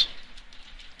ones.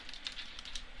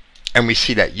 And we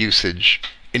see that usage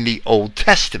in the Old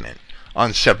Testament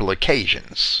on several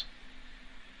occasions.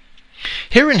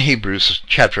 Here in Hebrews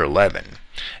chapter 11,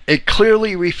 it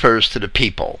clearly refers to the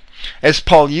people, as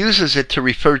Paul uses it to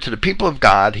refer to the people of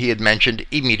God he had mentioned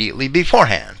immediately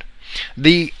beforehand.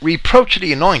 The reproach of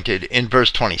the anointed in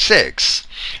verse 26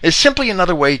 is simply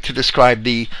another way to describe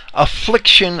the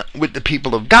affliction with the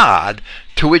people of God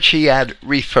to which he had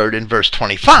referred in verse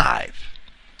 25.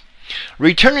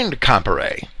 Returning to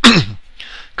Comparet,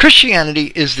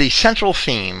 Christianity is the central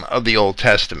theme of the Old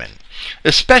Testament,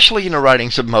 especially in the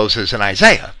writings of Moses and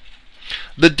Isaiah.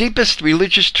 The deepest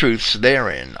religious truths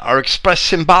therein are expressed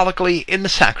symbolically in the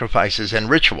sacrifices and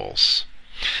rituals,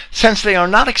 since they are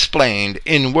not explained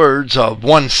in words of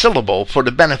one syllable for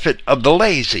the benefit of the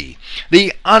lazy,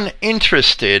 the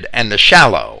uninterested, and the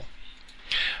shallow.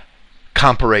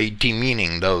 Comparet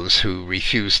demeaning those who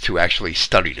refuse to actually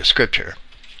study the scripture.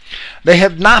 They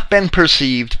have not been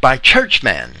perceived by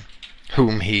churchmen,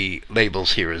 whom he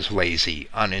labels here as lazy,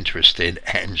 uninterested,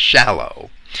 and shallow,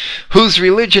 whose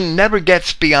religion never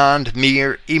gets beyond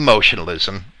mere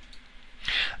emotionalism.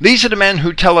 These are the men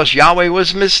who tell us Yahweh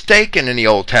was mistaken in the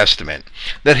Old Testament,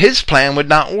 that his plan would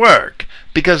not work,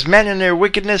 because men in their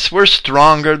wickedness were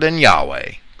stronger than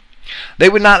Yahweh. They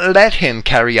would not let him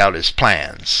carry out his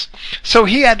plans, so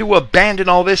he had to abandon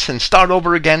all this and start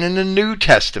over again in the New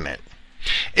Testament.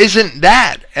 Isn't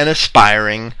that an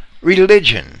aspiring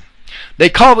religion? They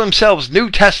call themselves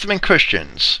New Testament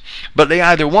Christians, but they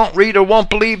either won't read or won't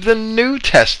believe the New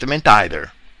Testament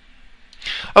either.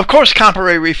 Of course,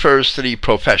 Comparet refers to the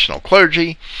professional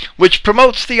clergy, which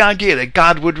promotes the idea that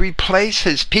God would replace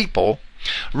his people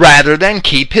rather than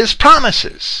keep his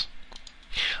promises.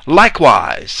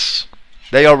 Likewise,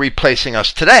 they are replacing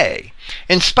us today,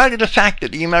 in spite of the fact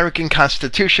that the American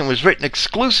Constitution was written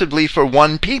exclusively for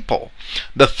one people,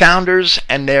 the founders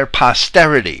and their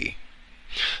posterity.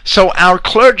 So our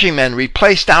clergymen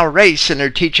replaced our race in their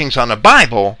teachings on the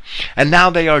Bible, and now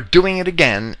they are doing it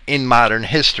again in modern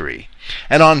history.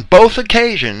 And on both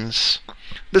occasions,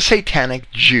 the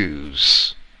satanic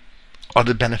Jews are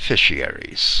the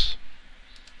beneficiaries.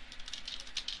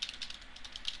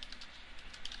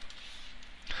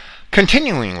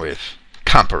 Continuing with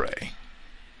Comparet.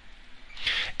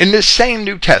 In this same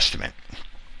New Testament,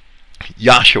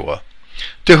 Yahshua,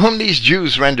 to whom these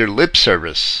Jews render lip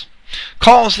service,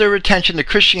 calls their attention to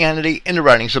Christianity in the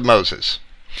writings of Moses.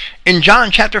 In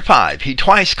John chapter 5, he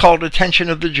twice called attention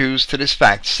of the Jews to this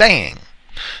fact, saying,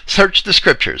 "Search the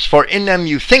Scriptures, for in them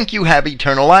you think you have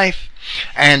eternal life,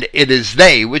 and it is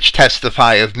they which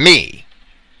testify of me."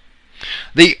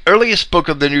 The earliest book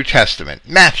of the New Testament,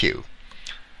 Matthew,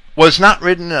 was not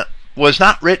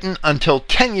written until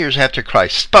 10 years after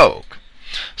Christ spoke.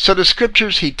 So the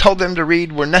scriptures he told them to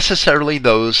read were necessarily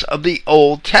those of the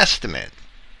Old Testament.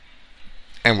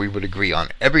 And we would agree on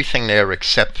everything there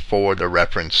except for the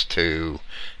reference to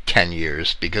 10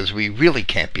 years, because we really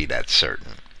can't be that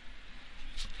certain.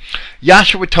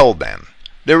 Yahshua told them,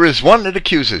 "There is one that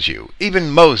accuses you,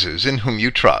 even Moses, in whom you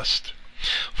trust.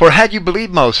 For had you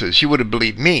believed Moses, you would have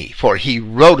believed me, for he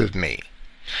wrote of me.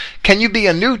 Can you be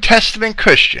a New Testament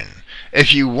Christian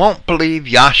if you won't believe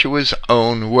Yahshua's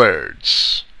own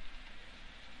words?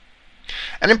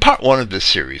 And in part 1 of this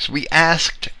series, we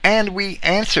asked and we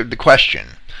answered the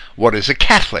question, what is a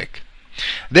Catholic?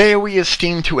 There we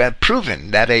esteem to have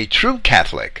proven that a true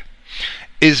Catholic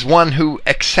is one who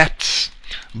accepts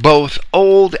both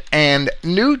Old and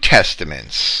New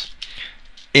Testaments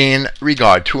in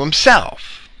regard to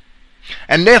himself,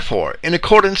 and therefore in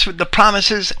accordance with the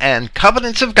promises and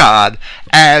covenants of God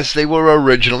as they were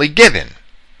originally given.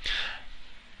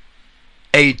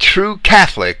 A true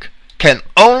Catholic can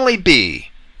only be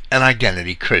an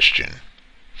identity Christian.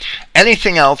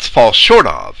 Anything else falls short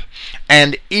of,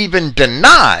 and even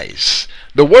denies,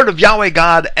 the word of Yahweh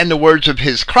God and the words of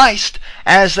his Christ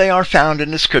as they are found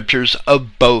in the scriptures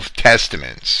of both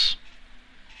testaments.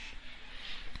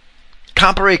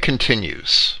 Comparet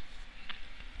continues.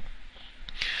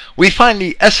 We find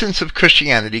the essence of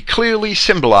Christianity clearly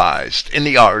symbolized in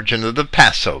the origin of the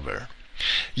Passover.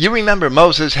 You remember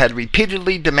Moses had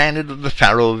repeatedly demanded of the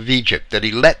Pharaoh of Egypt that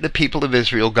he let the people of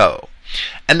Israel go,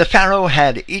 and the Pharaoh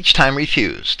had each time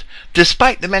refused,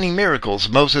 despite the many miracles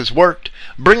Moses worked,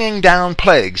 bringing down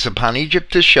plagues upon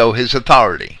Egypt to show his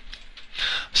authority.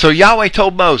 So Yahweh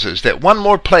told Moses that one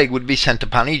more plague would be sent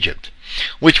upon Egypt,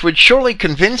 which would surely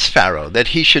convince Pharaoh that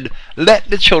he should let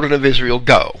the children of Israel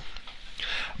go.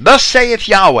 Thus saith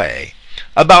Yahweh,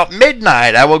 about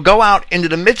midnight I will go out into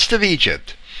the midst of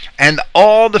Egypt, and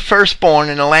all the firstborn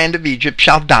in the land of Egypt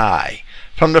shall die,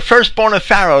 from the firstborn of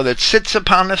Pharaoh that sits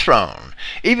upon the throne,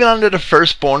 even unto the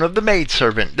firstborn of the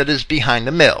maidservant that is behind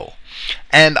the mill,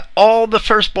 and all the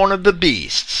firstborn of the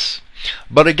beasts.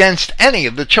 But against any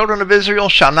of the children of Israel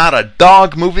shall not a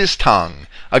dog move his tongue,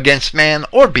 against man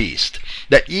or beast,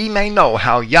 that ye may know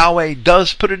how Yahweh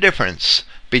does put a difference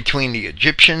between the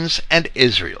Egyptians and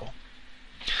Israel.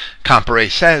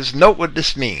 Comparet says, note what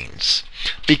this means.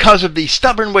 Because of the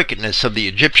stubborn wickedness of the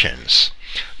Egyptians,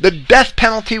 the death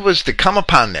penalty was to come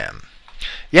upon them.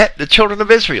 Yet the children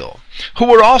of Israel, who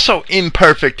were also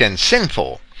imperfect and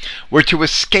sinful, were to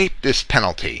escape this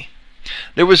penalty.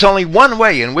 There was only one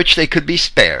way in which they could be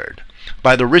spared,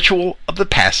 by the ritual of the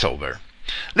Passover.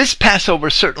 This Passover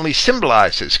certainly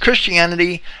symbolizes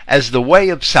Christianity as the way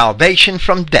of salvation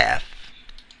from death.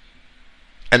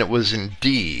 And it was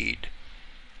indeed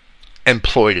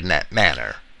employed in that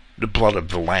manner, the blood of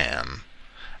the Lamb,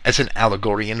 as an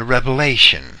allegory in the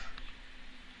Revelation,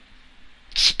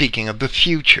 speaking of the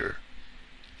future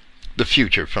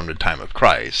from the time of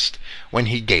Christ, when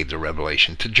he gave the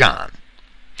revelation to John.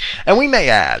 And we may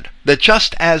add that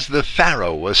just as the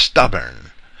Pharaoh was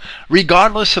stubborn,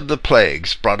 regardless of the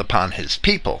plagues brought upon his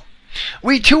people,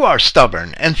 we too are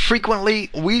stubborn, and frequently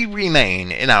we remain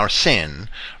in our sin,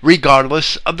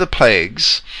 regardless of the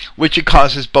plagues which it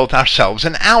causes both ourselves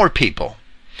and our people.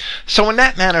 So in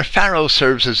that manner, Pharaoh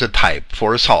serves as a type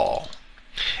for us all.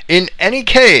 In any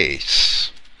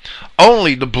case,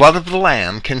 only the blood of the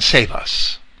Lamb can save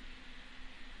us.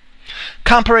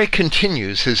 Comparet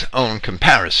continues his own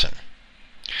comparison.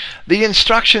 The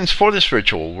instructions for this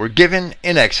ritual were given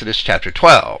in Exodus chapter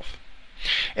 12.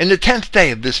 In the 10th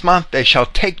day of this month they shall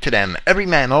take to them every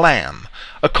man a lamb,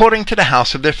 according to the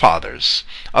house of their fathers,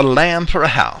 a lamb for a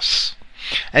house.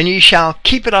 And ye shall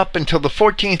keep it up until the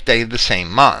 14th day of the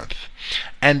same month.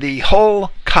 And the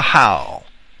whole kahal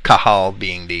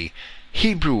being the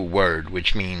Hebrew word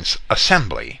which means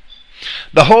assembly,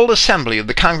 the whole assembly of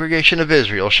the congregation of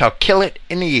Israel shall kill it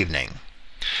in the evening.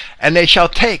 And they shall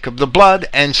take of the blood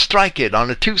and strike it on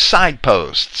the 2 side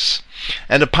posts,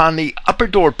 and upon the upper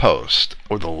doorpost,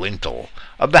 or the lintel,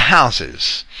 of the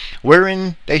houses,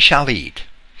 wherein they shall eat.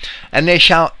 And they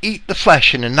shall eat the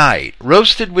flesh in the night,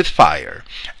 roasted with fire,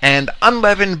 and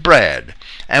unleavened bread,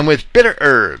 and with bitter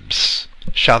herbs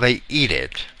shall they eat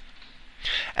it.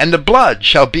 And the blood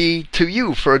shall be to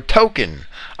you for a token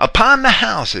upon the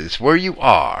houses where you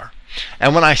are.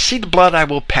 And when I see the blood I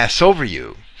will pass over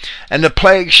you, and the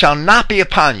plague shall not be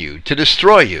upon you to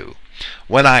destroy you,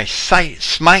 when I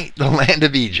smite the land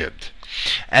of Egypt.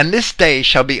 And this day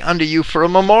shall be unto you for a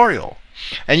memorial,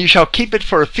 and you shall keep it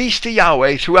for a feast to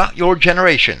Yahweh throughout your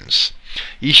generations.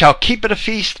 Ye shall keep it a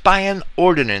feast by an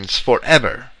ordinance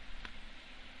forever.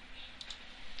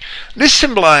 This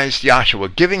symbolized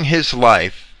Yahshua giving his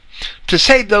life to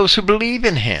save those who believe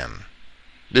in him.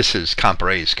 This is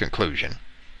Comparet's conclusion.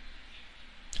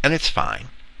 And it's fine.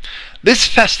 This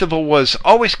festival was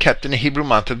always kept in the Hebrew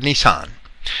month of Nisan.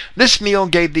 This meal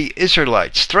gave the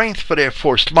Israelites strength for their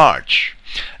forced march,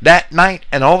 that night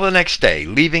and all the next day,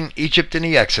 leaving Egypt in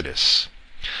the Exodus.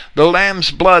 The lamb's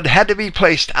blood had to be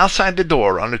placed outside the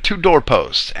door on the 2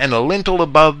 doorposts and a lintel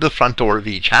above the front door of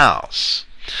each house.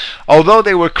 Although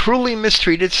they were cruelly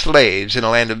mistreated slaves in the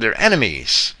land of their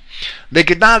enemies, they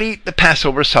could not eat the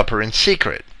Passover supper in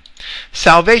secret.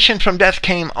 Salvation from death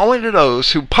came only to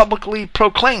those who publicly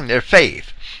proclaimed their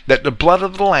faith that the blood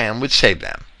of the Lamb would save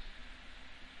them.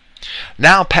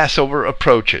 Now Passover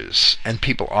approaches, and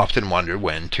people often wonder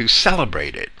when to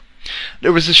celebrate it.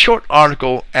 There was a short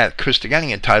article at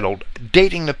Christogenea entitled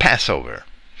Dating the Passover,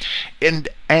 and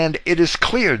it is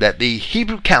clear that the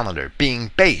Hebrew calendar,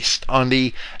 being based on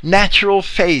the natural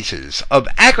phases of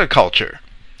agriculture,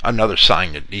 another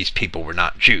sign that these people were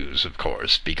not Jews, of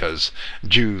course, because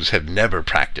Jews have never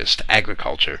practiced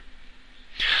agriculture.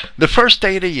 The first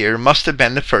day of the year must have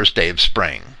been the first day of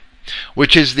spring,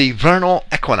 which is the vernal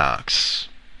equinox.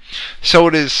 So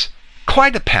it is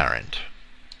quite apparent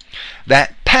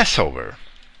that Passover,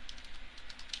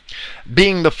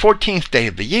 being the 14th day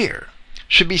of the year,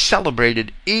 should be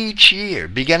celebrated each year,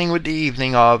 beginning with the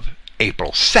evening of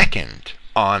April 2nd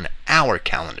on our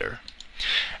calendar.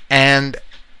 And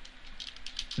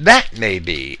that may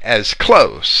be as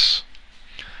close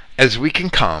as we can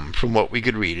come from what we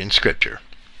could read in Scripture.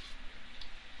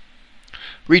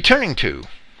 Returning to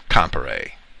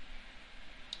Comparet.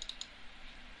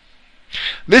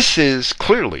 This is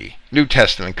clearly New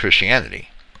Testament Christianity.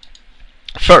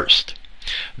 First,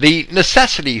 the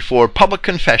necessity for public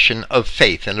confession of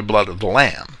faith in the blood of the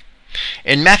Lamb.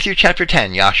 In Matthew chapter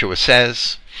 10, Yahshua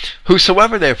says,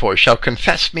 "Whosoever therefore shall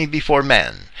confess me before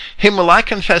men, him will I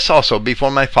confess also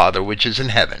before my Father which is in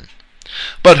heaven.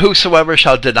 But whosoever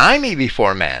shall deny me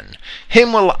before men,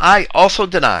 him will I also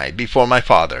deny before my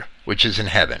Father which is in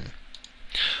heaven."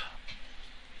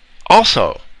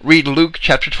 Also, read Luke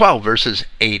chapter 12, verses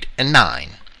 8 and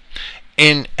 9.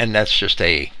 And that's just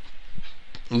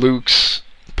Luke's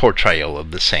portrayal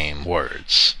of the same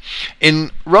words.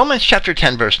 In Romans chapter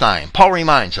 10, verse 9, Paul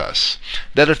reminds us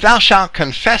that if thou shalt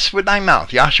confess with thy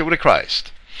mouth Yahshua the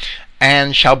Christ,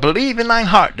 and shalt believe in thine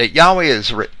heart that Yahweh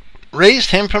has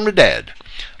raised him from the dead,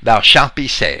 thou shalt be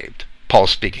saved. Paul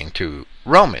speaking to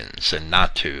Romans and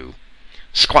not to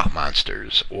squat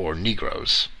monsters or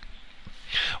Negroes.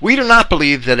 We do not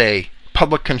believe that a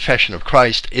public confession of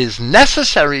Christ is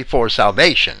necessary for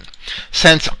salvation,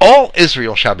 since all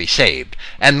Israel shall be saved,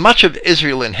 and much of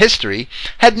Israel in history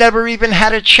had never even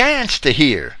had a chance to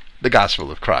hear the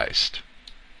gospel of Christ.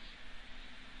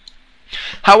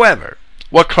 However,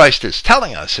 what Christ is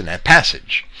telling us in that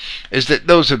passage is that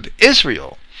those of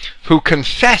Israel who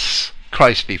confess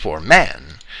Christ before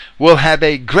men will have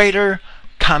a greater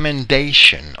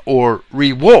commendation or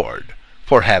reward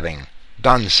for having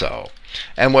done so.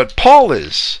 And what Paul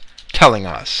is telling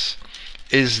us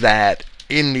is that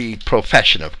in the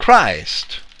profession of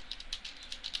Christ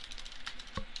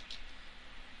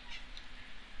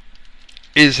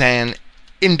is an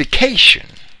indication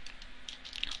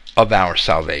of our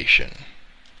salvation.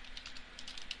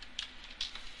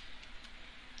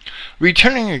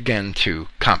 Returning again to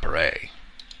Comparet.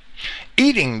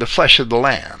 Eating the flesh of the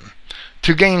Lamb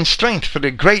to gain strength for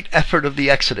the great effort of the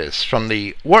exodus from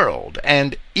the world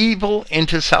and evil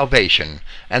into salvation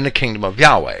and the kingdom of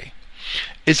Yahweh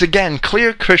is again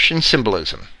clear Christian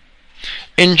symbolism.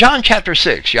 In John chapter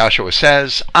 6, Yahshua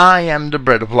says, "I am the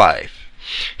bread of life.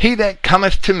 He that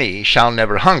cometh to me shall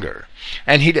never hunger,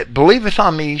 and he that believeth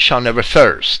on me shall never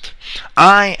thirst.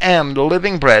 I am the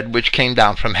living bread which came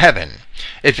down from heaven.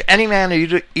 If any man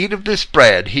eat of this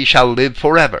bread, he shall live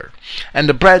forever. And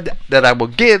the bread that I will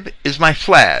give is my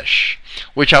flesh,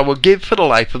 which I will give for the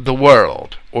life of the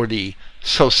world," or the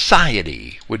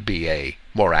society would be a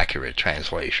more accurate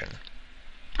translation.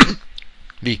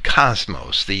 The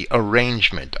cosmos, the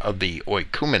arrangement of the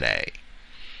oikumene,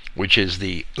 which is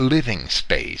the living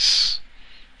space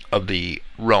of the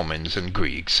Romans and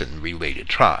Greeks and related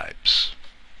tribes,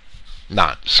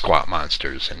 not squat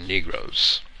monsters and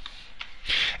Negroes.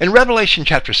 In Revelation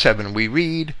chapter 7, we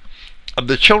read of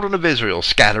the children of Israel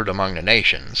scattered among the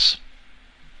nations.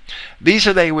 "These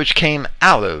are they which came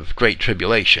out of great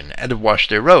tribulation, and have washed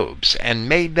their robes, and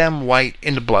made them white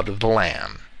in the blood of the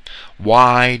Lamb."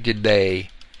 Why did they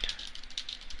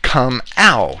come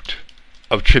out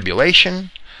of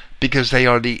tribulation? Because they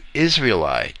are the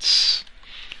Israelites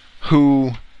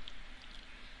who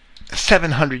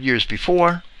 700 years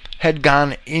before had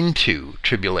gone into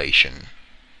tribulation.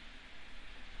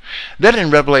 Then in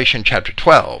Revelation chapter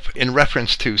 12, in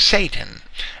reference to Satan,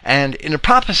 and in a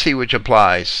prophecy which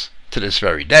applies to this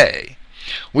very day,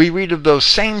 we read of those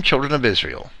same children of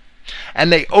Israel.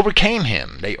 "And they overcame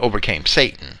him," they overcame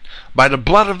Satan, "by the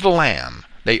blood of the Lamb."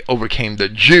 They overcame the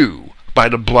Jew by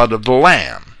the blood of the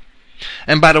Lamb,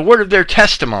 and by the word of their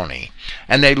testimony,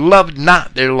 and they loved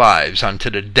not their lives unto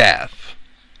the death.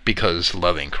 because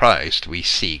loving Christ, we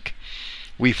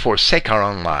forsake our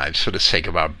own lives for the sake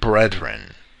of our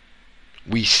brethren.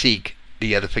 We seek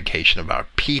the edification of our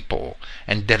people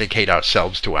and dedicate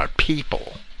ourselves to our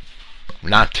people,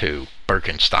 not to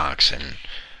Birkenstocks and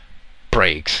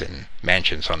breaks and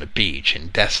mansions on the beach in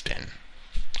Destin.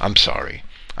 I'm sorry,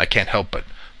 I can't help but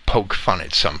poke fun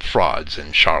at some frauds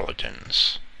and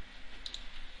charlatans.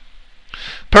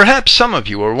 Perhaps some of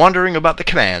you are wondering about the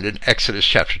command in Exodus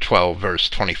chapter 12, verse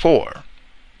 24.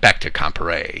 Back to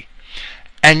Comparet.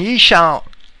 And ye shall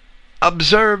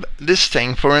observe this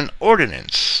thing for an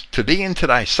ordinance to thee and to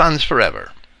thy sons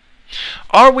forever.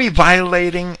 Are we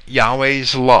violating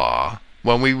Yahweh's law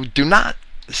when we do not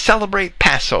celebrate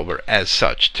Passover as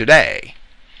such today?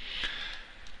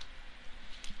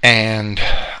 And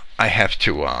I have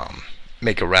to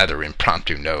make a rather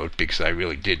impromptu note, because I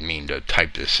really did mean to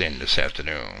type this in this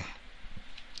afternoon.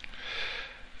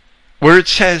 Where it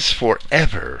says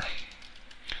forever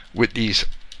with these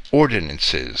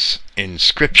ordinances in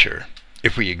Scripture,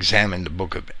 if we examine the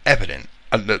book of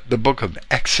the book of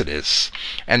Exodus,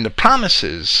 and the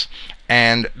promises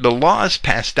and the laws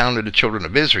passed down to the children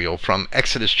of Israel from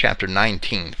Exodus chapter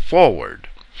 19 forward,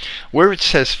 where it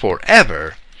says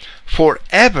forever,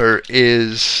 forever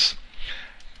is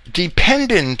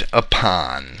dependent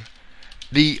upon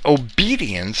the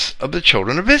obedience of the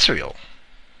children of Israel.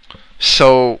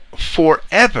 So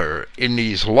forever in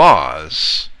these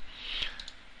laws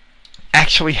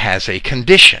actually has a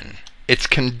condition. It's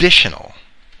conditional.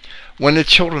 When the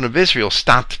children of Israel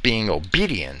stopped being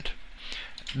obedient,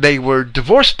 they were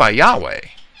divorced by Yahweh,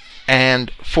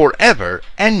 and forever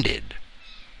ended,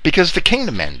 because the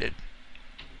kingdom ended.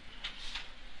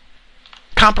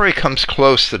 Comparet comes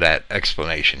close to that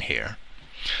explanation here.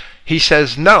 He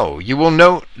says, no, you will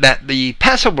note that the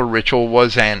Passover ritual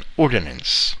was an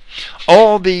ordinance.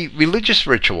 All the religious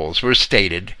rituals were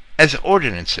stated as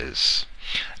ordinances.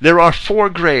 There are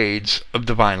 4 grades of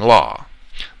divine law.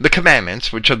 The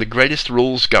commandments, which are the greatest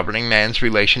rules governing man's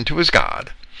relation to his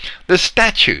God. The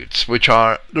statutes, which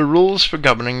are the rules for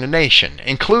governing the nation,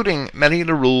 including many of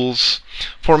the rules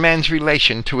for man's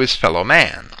relation to his fellow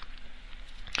man.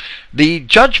 The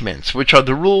judgments, which are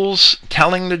the rules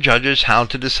telling the judges how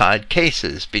to decide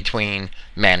cases between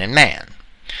man and man.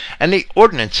 And the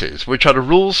ordinances, which are the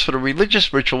rules for the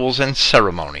religious rituals and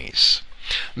ceremonies.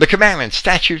 The commandments,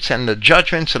 statutes, and the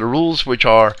judgments are the rules which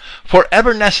are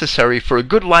forever necessary for a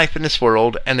good life in this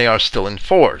world, and they are still in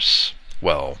force.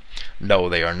 Well, no,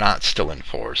 they are not still in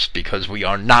force, because we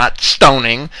are not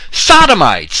stoning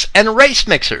sodomites and race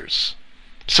mixers.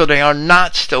 So they are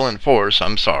not still in force.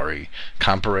 I'm sorry,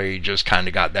 Comparet just kind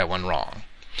of got that one wrong.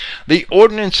 The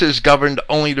ordinances governed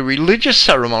only the religious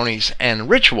ceremonies and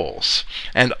rituals,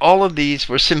 and all of these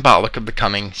were symbolic of the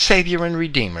coming Savior and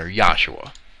Redeemer,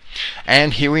 Yahshua.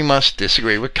 And here we must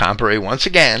disagree with Comparet once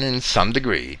again in some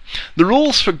degree. The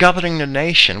rules for governing the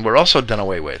nation were also done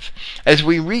away with, as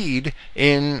we read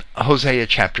in Hosea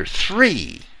chapter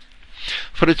 3.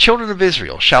 For the children of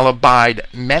Israel shall abide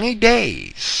many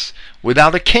days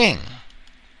without a king,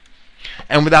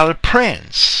 and without a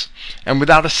prince, and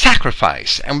without a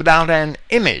sacrifice, and without an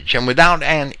image, and without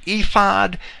an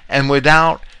ephod, and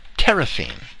without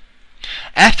teraphim.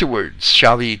 Afterwards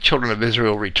shall the children of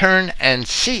Israel return and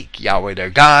seek Yahweh their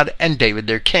God and David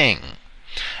their king,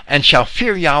 and shall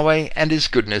fear Yahweh and his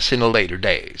goodness in the later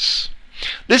days.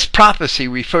 This prophecy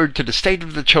referred to the state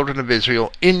of the children of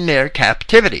Israel in their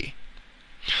captivity.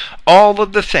 All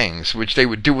of the things which they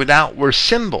would do without were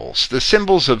symbols, the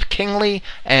symbols of kingly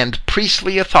and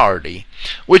priestly authority,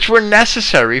 which were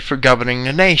necessary for governing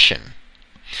the nation.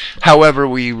 However,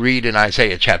 we read in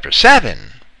Isaiah chapter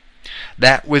 7,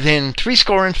 that within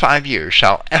 65 years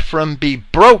shall Ephraim be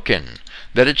broken,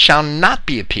 that it shall not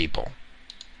be a people.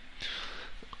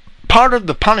 Part of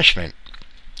the punishment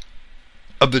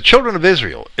of the children of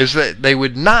Israel is that they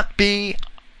would not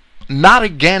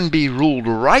again be ruled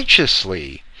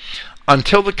righteously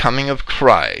until the coming of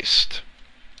Christ,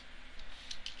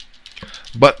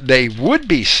 but they would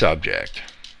be subject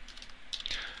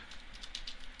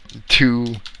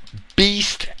to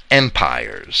beast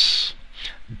empires,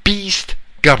 beast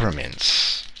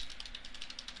governments.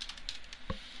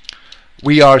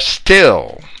 We are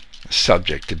still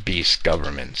subject to beast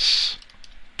governments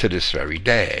to this very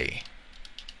day.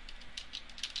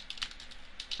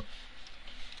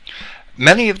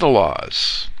 Many of the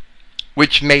laws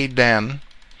which made them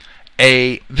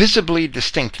a visibly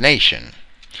distinct nation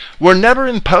were never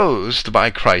imposed by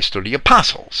Christ or the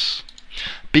apostles,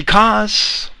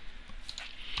 because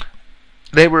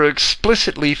they were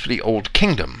explicitly for the old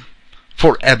kingdom,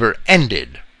 forever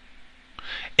ended.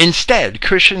 Instead,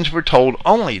 Christians were told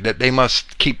only that they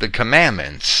must keep the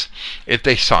commandments if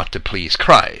they sought to please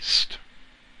Christ.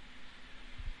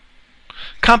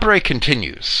 Comparet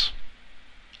continues,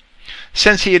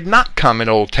 since he had not come in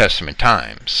Old Testament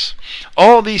times,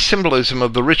 all the symbolism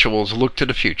of the rituals looked to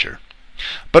the future.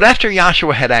 But after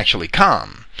Yahshua had actually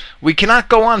come, we cannot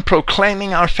go on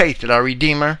proclaiming our faith that our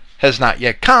Redeemer has not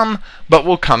yet come, but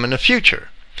will come in the future.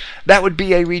 That would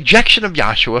be a rejection of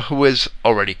Yahshua who has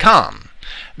already come.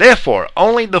 Therefore,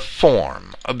 only the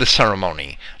form of the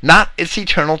ceremony, not its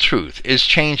eternal truth, is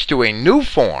changed to a new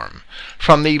form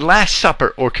from the Last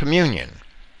Supper or Communion,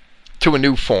 to a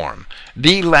new form,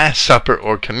 the Last Supper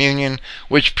or Communion,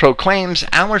 which proclaims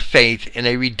our faith in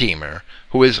a Redeemer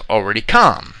who has already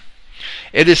come.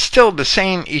 It is still the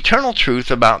same eternal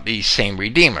truth about the same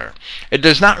Redeemer. It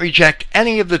does not reject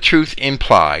any of the truth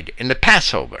implied in the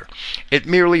Passover. It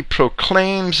merely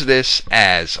proclaims this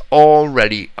as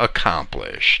already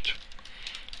accomplished.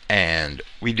 And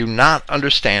we do not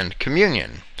understand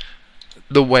communion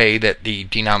the way that the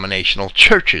denominational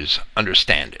churches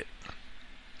understand it.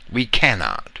 We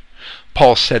cannot.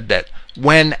 Paul said that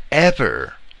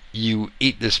whenever you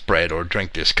eat this bread or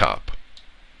drink this cup,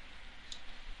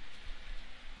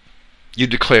 you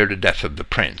declare the death of the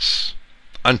Prince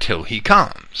until he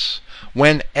comes.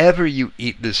 Whenever you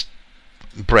eat this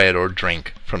bread or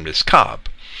drink from this cup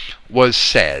was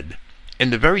said in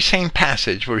the very same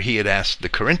passage where he had asked the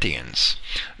Corinthians,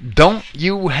 don't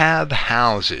you have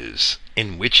houses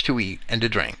in which to eat and to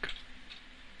drink?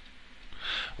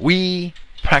 We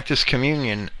practice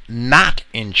communion not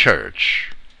in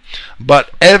church, but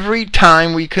every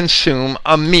time we consume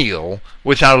a meal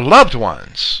with our loved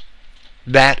ones.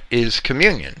 That is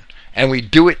communion, and we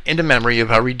do it in the memory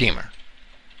of our Redeemer.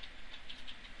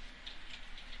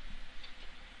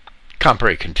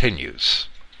 Comparet continues,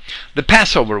 the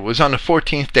Passover was on the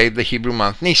 14th day of the Hebrew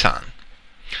month Nisan.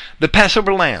 The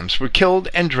Passover lambs were killed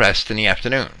and dressed in the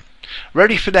afternoon,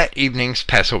 ready for that evening's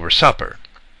Passover supper.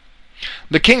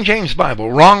 The King James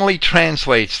Bible wrongly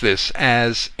translates this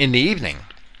as in the evening.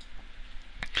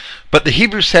 But the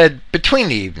Hebrew said between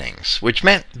the evenings, which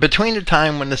meant between the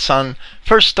time when the sun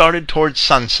first started towards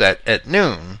sunset at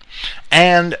noon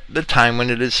and the time when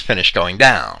it is finished going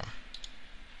down.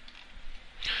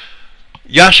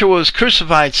 Yahshua was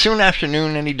crucified soon after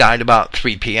noon and he died about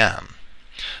 3 p.m.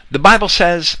 The Bible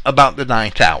says about the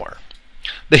 9th hour.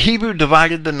 The Hebrew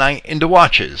divided the night into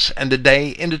watches and the day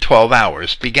into 12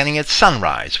 hours, beginning at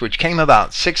sunrise, which came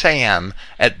about 6 a.m.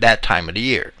 at that time of the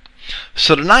year.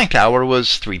 So the 9th hour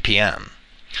was 3 p.m.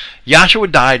 Yahshua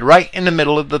died right in the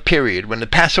middle of the period when the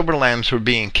Passover lambs were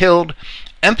being killed,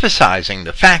 emphasizing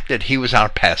the fact that he was our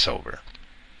Passover.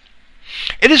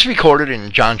 It is recorded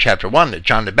in John chapter 1 that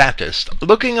John the Baptist,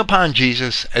 looking upon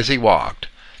Jesus as he walked,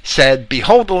 said,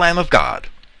 "Behold the Lamb of God."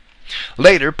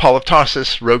 Later, Paul of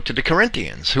Tarsus wrote to the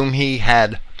Corinthians, whom he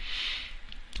had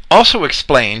also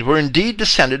explained were indeed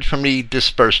descended from the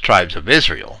dispersed tribes of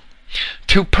Israel,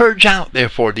 to purge out,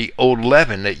 therefore, the old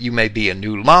leaven, that you may be a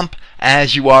new lump,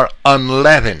 as you are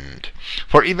unleavened.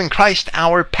 For even Christ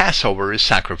our Passover is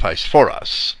sacrificed for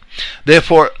us.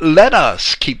 Therefore let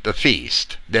us keep the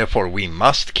feast. Therefore we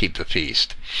must keep the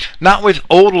feast, not with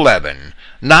old leaven,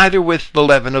 neither with the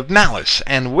leaven of malice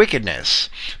and wickedness,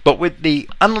 but with the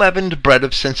unleavened bread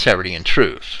of sincerity and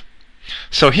truth.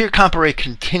 So here Comparet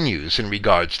continues in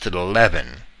regards to the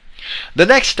leaven. The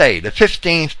next day, the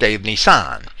 15th day of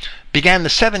Nisan, began the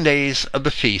 7 days of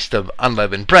the Feast of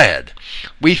Unleavened Bread.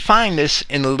 We find this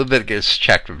in Leviticus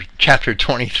chapter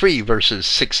 23, verses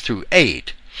 6 through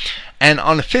 8. And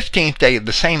on the 15th day of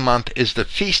the same month is the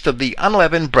Feast of the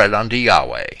Unleavened Bread unto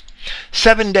Yahweh.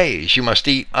 7 days you must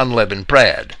eat unleavened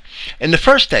bread. In the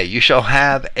first day you shall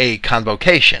have a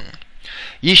convocation.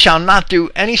 Ye shall not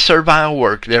do any servile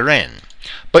work therein,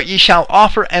 but ye shall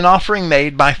offer an offering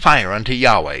made by fire unto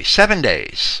Yahweh 7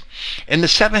 days. In the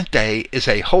 7th day is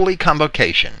a holy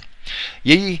convocation.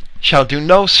 Ye shall do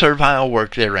no servile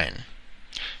work therein.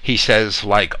 He says,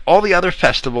 like all the other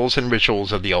festivals and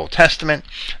rituals of the Old Testament,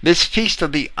 this Feast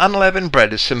of the Unleavened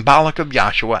Bread is symbolic of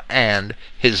Yahshua and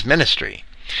his ministry.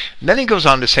 Then he goes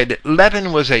on to say that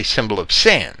leaven was a symbol of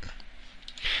sin.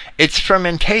 Its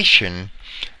fermentation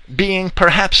being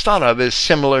perhaps thought of as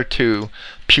similar to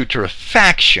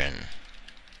putrefaction,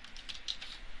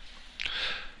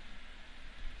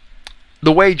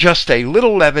 the way just a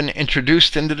little leaven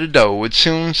introduced into the dough would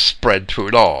soon spread through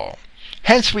it all.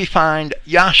 Hence we find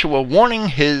Yahshua warning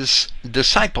his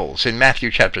disciples in Matthew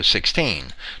chapter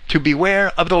 16 to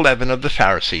beware of the leaven of the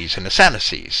Pharisees and the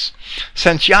Sadducees.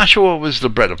 Since Yahshua was the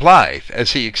bread of life,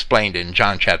 as he explained in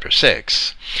John chapter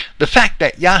 6, the fact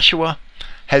that Yahshua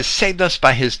has saved us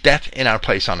by his death in our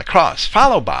place on the cross,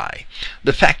 followed by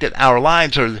the fact that our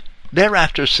lives are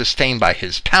thereafter sustained by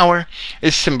his power,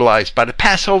 is symbolized by the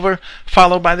Passover,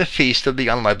 followed by the Feast of the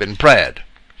Unleavened Bread.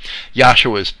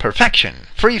 Yahshua's perfection,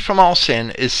 free from all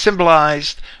sin, is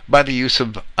symbolized by the use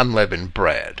of unleavened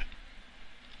bread.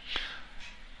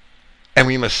 And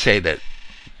we must say that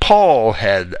Paul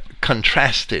had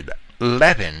contrasted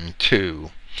leaven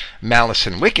to malice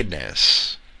and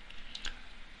wickedness.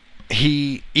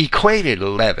 He equated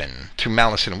leaven to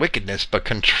malice and wickedness, but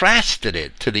contrasted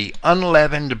it to the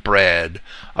unleavened bread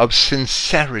of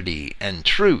sincerity and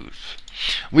truth.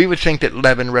 We would think that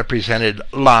leaven represented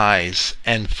lies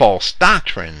and false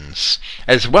doctrines,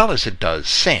 as well as it does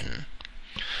sin.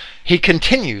 He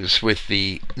continues with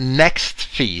the next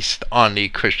feast on the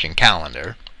Christian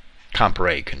calendar.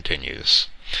 Comparet continues.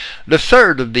 The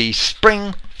third of the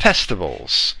spring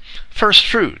festivals, first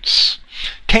fruits,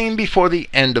 came before the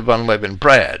end of unleavened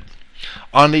bread.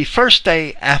 On the first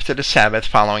day after the Sabbath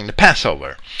following the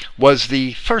Passover was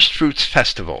the first fruits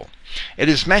festival. It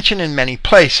is mentioned in many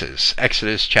places: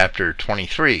 Exodus chapter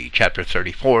 23, chapter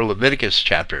 34, Leviticus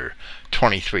chapter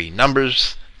 23,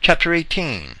 Numbers chapter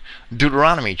 18,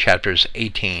 Deuteronomy chapters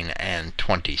 18 and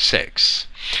 26.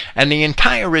 And the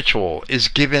entire ritual is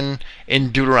given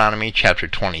in Deuteronomy chapter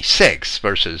 26,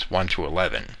 verses 1 to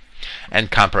 11. And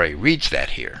Comparet reads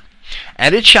that here.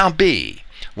 And it shall be,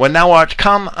 when thou art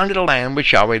come unto the land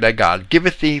which Yahweh thy God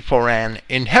giveth thee for an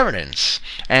inheritance,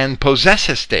 and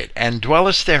possessest it, and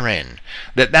dwellest therein,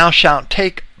 that thou shalt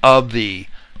take of the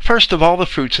first of all the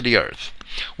fruits of the earth,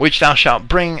 which thou shalt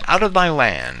bring out of thy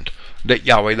land, that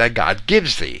Yahweh thy God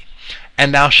gives thee,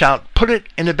 and thou shalt put it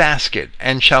in a basket,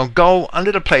 and shalt go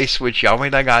unto the place which Yahweh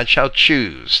thy God shall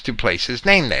choose to place his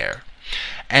name there.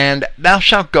 And thou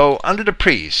shalt go unto the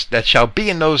priest that shall be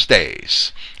in those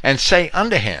days, and say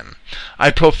unto him,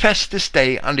 I profess this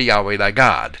day unto Yahweh thy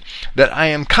God, that I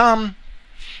am come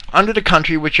unto the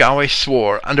country which Yahweh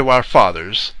swore unto our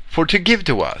fathers for to give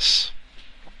to us.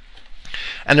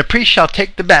 And the priest shall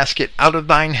take the basket out of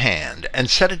thine hand, and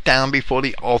set it down before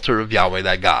the altar of Yahweh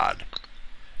thy God.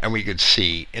 And we could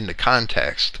see in the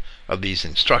context of these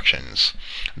instructions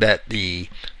that the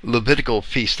Levitical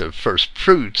Feast of First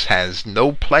Fruits has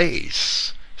no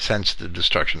place since the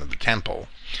destruction of the temple,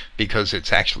 because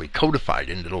it's actually codified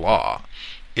into the law.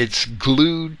 It's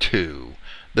glued to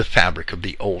the fabric of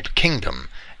the Old Kingdom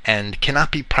and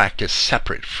cannot be practiced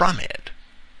separate from it.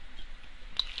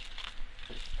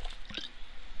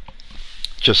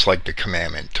 Just like the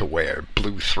commandment to wear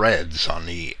blue threads on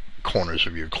the corners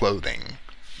of your clothing,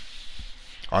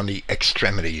 on the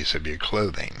extremities of your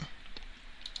clothing.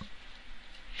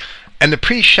 And the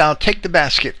priest shall take the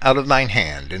basket out of thine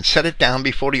hand, and set it down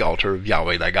before the altar of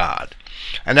Yahweh thy God.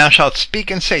 And thou shalt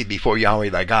speak and say before Yahweh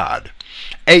thy God,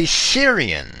 A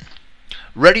Syrian,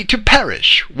 ready to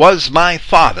perish, was my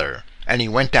father, and he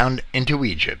went down into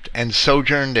Egypt, and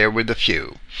sojourned there with a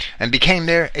few, and became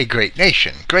there a great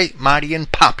nation, great, mighty,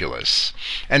 and populous.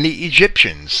 And the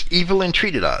Egyptians evil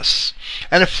entreated us,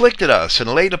 and afflicted us,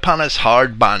 and laid upon us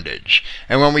hard bondage.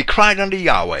 And when we cried unto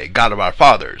Yahweh, God of our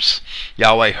fathers,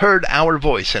 Yahweh heard our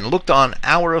voice, and looked on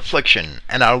our affliction,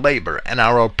 and our labor, and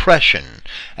our oppression.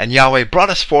 And Yahweh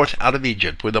brought us forth out of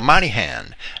Egypt with a mighty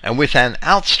hand, and with an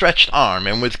outstretched arm,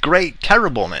 and with great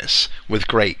terribleness, with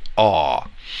great awe,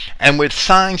 and with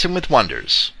signs and with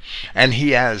wonders. And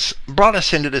he has brought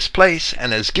us into this place,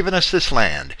 and has given us this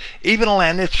land, even a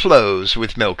land that flows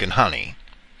with milk and honey.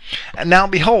 And now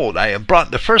behold, I have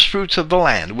brought the first fruits of the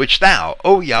land, which thou,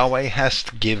 O Yahweh,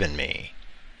 hast given me.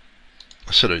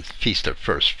 So the Feast of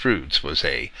First Fruits was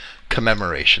a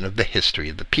commemoration of the history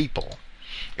of the people.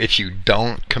 If you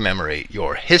don't commemorate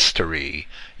your history,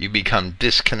 you become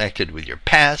disconnected with your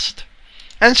past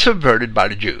and subverted by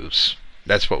the Jews.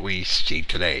 That's what we see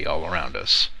today all around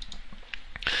us.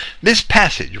 This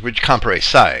passage, which Comparet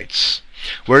cites,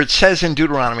 where it says in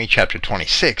Deuteronomy chapter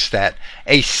 26 that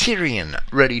a Syrian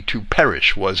ready to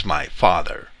perish was my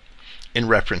father, in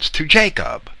reference to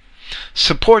Jacob,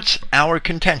 supports our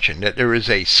contention that there is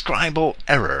a scribal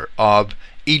error of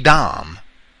Edom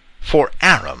for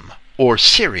Aram or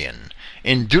Syrian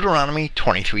in Deuteronomy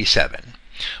 23:7,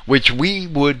 which we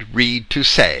would read to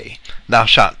say, Thou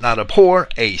shalt not abhor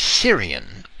a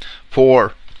Syrian,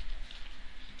 for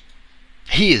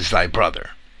he is thy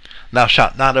brother. Thou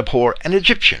shalt not abhor an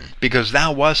Egyptian, because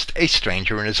thou wast a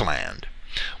stranger in his land.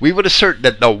 We would assert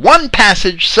that the one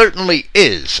passage certainly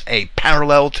is a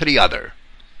parallel to the other.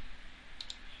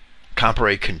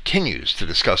 Comparet continues to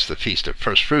discuss the Feast of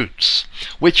First Fruits,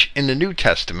 which in the New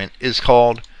Testament is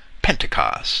called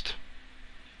Pentecost.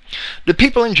 The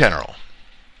people in general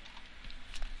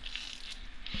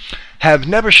have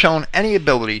never shown any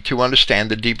ability to understand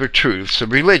the deeper truths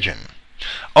of religion.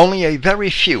 Only a very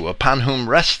few upon whom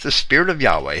rests the Spirit of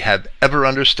Yahweh have ever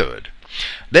understood.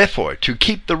 Therefore, to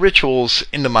keep the rituals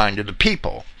in the mind of the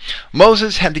people,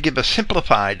 Moses had to give a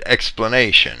simplified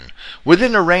explanation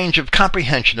within a range of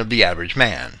comprehension of the average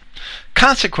man.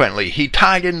 Consequently, he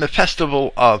tied in the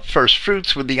festival of first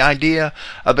fruits with the idea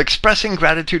of expressing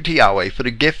gratitude to Yahweh for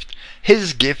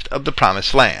his gift of the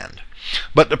promised land.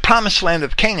 But the promised land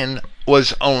of Canaan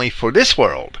was only for this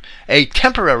world, a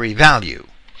temporary value.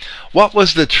 What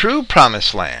was the true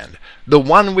promised land, the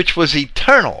one which was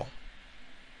eternal?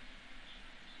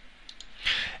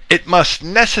 It must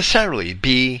necessarily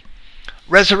be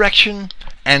resurrection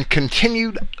and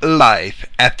continued life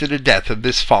after the death of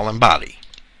this fallen body.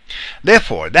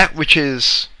 Therefore, that which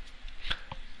is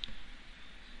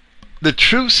the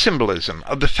true symbolism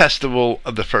of the festival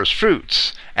of the first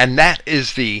fruits, and that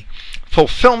is the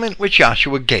fulfillment which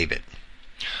Yahshua gave it.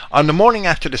 On the morning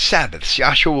after the Sabbaths,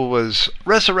 Yahshua was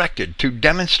resurrected to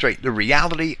demonstrate the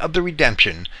reality of the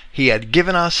redemption he had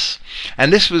given us,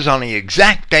 and this was on the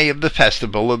exact day of the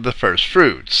festival of the first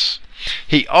fruits.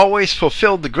 He always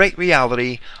fulfilled the great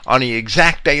reality on the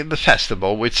exact day of the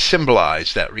festival which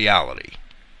symbolized that reality.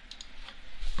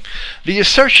 The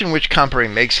assertion which Comparet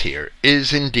makes here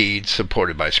is indeed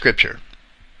supported by Scripture.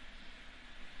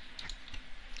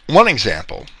 One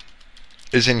example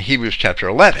is in Hebrews chapter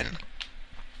 11,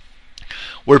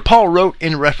 where Paul wrote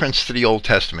in reference to the Old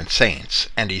Testament saints,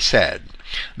 and he said,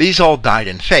 "These all died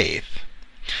in faith,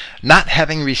 not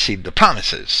having received the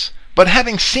promises, but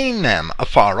having seen them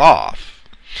afar off,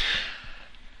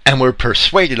 and were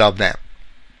persuaded of them,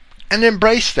 and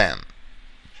embraced them,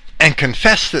 and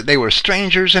confessed that they were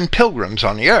strangers and pilgrims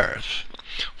on the earth.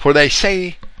 For they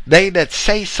that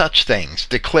say such things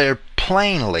declare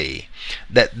plainly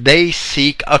that they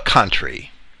seek a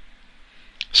country.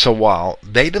 So while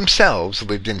they themselves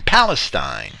lived in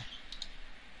Palestine,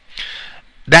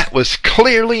 that was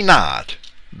clearly not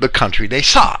the country they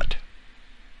sought."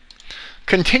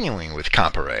 Continuing with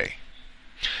Comparet,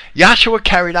 Yahshua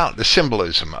carried out the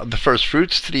symbolism of the first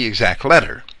fruits to the exact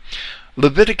letter.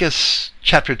 Leviticus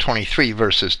chapter 23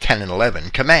 verses 10 and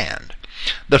 11 command,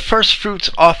 "The first fruits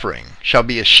offering shall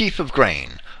be a sheaf of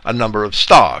grain, a number of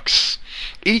stalks,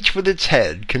 each with its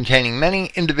head containing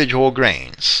many individual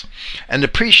grains, and the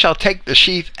priest shall take the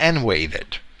sheaf and wave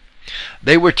it."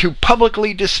 They were to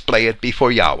publicly display it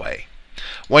before Yahweh.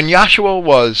 When Yahshua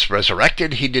was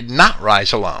resurrected, he did not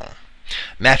rise alone.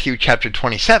 Matthew chapter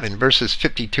 27 verses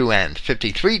 52 and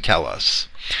 53 tell us,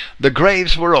 "The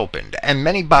graves were opened, and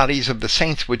many bodies of the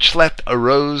saints which slept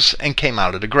arose and came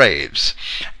out of the graves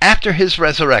after his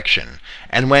resurrection,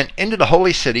 and went into the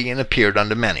holy city and appeared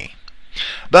unto many."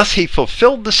 Thus he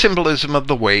fulfilled the symbolism of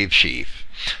the wave sheaf,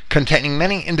 containing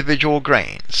many individual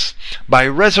grains, by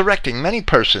resurrecting many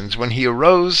persons when he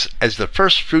arose as the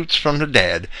first fruits from the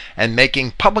dead and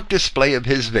making public display of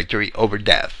his victory over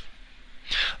death.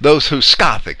 Those who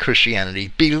scoff at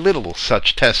Christianity belittle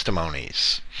such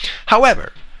testimonies.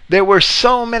 However, there were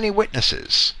so many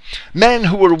witnesses, men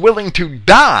who were willing to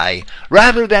die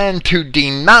rather than to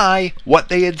deny what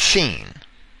they had seen,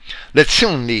 that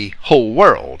soon the whole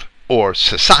world, or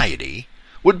society,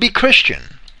 would be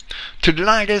Christian. To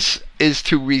deny this is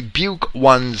to rebuke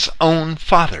one's own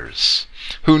fathers,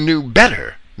 who knew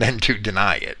better than to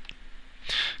deny it.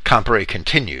 Comparet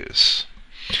continues,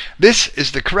 "This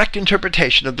is the correct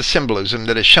interpretation of the symbolism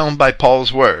that is shown by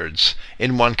Paul's words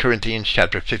in 1 Corinthians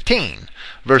chapter 15,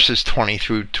 verses 20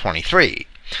 through 23.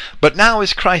 But now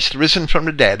is Christ risen from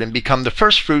the dead and become the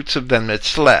first fruits of them that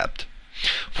slept.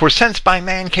 For since by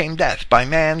man came death, by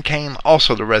man came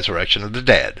also the resurrection of the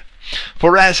dead.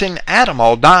 For as in Adam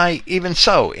all die, even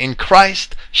so in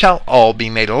Christ shall all be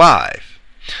made alive.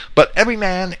 But every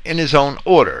man in his own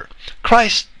order,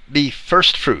 Christ the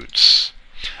first fruits,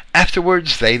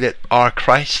 afterwards they that are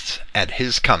Christ's at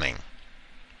his coming."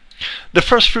 The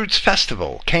first fruits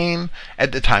festival came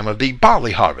at the time of the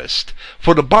barley harvest,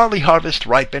 for the barley harvest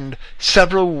ripened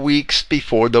several weeks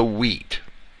before the wheat.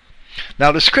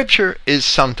 Now the scripture is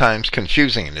sometimes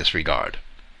confusing in this regard.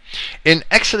 In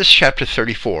Exodus chapter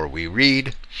 34 we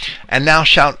read, "And thou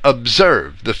shalt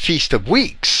observe the feast of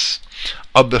weeks,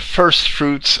 of the first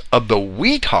fruits of the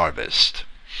wheat harvest,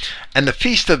 and the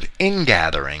feast of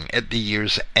ingathering at the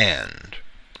year's end,"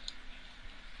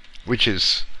 which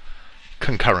is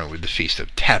concurrent with the Feast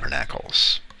of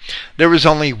Tabernacles. There is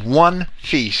only one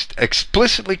feast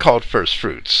explicitly called first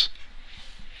fruits,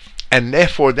 and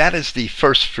therefore that is the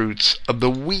first fruits of the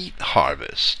wheat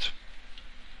harvest.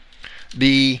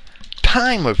 The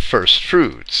time of first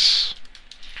fruits,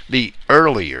 the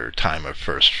earlier time of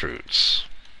first fruits,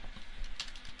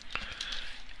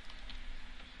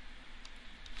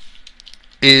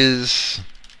 is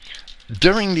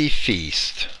during the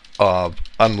Feast of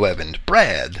Unleavened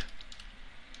Bread,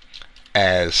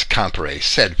 as Comparet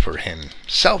said for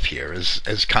himself here,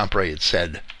 as Comparet had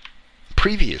said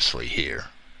previously here.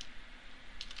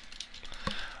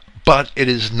 But it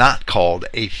is not called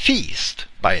a feast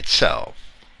by itself.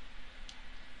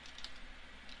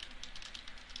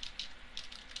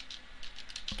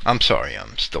 I'm sorry,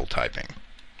 I'm still typing.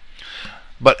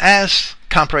 But as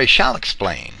Comparet shall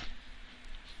explain,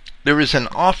 there is an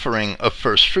offering of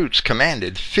first fruits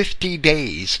commanded 50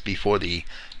 days before the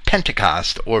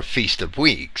Pentecost or Feast of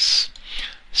Weeks.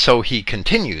 So he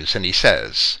continues and he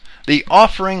says, the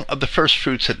offering of the first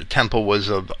fruits at the temple was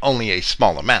of only a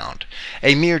small amount,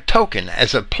 a mere token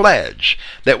as a pledge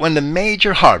that when the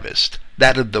major harvest,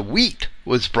 that of the wheat,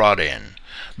 was brought in,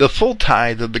 the full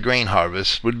tithe of the grain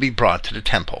harvest would be brought to the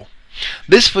temple.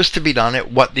 This was to be done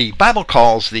at what the Bible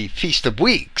calls the Feast of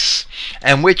Weeks,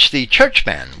 and which the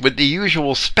churchmen, with the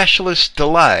usual specialist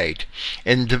delight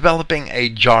in developing a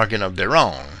jargon of their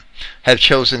own, have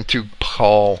chosen to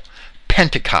call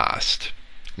Pentecost.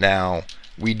 Now,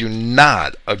 we do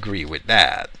not agree with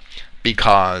that,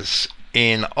 because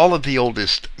in all of the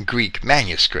oldest Greek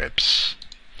manuscripts,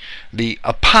 the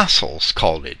apostles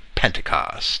called it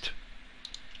Pentecost.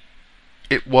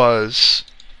 It was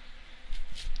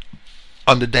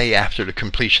on the day after the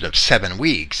completion of 7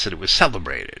 weeks that it was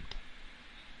celebrated.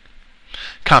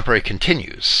 Comparet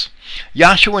continues,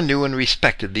 Yahshua knew and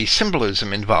respected the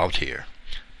symbolism involved here.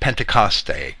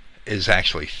 Pentecoste is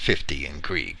actually 50 in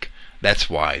Greek. That's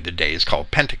why the day is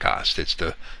called Pentecost. It's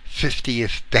the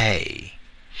 50th day.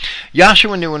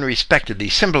 Yahshua knew and respected the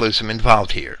symbolism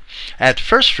involved here. At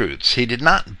first fruits, he did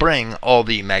not bring all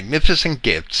the magnificent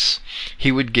gifts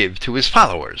he would give to his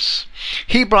followers.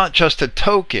 He brought just a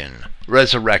token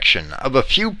resurrection of a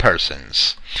few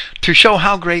persons to show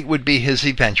how great would be his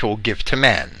eventual gift to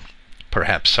men.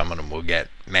 Perhaps some of them will get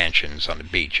mansions on the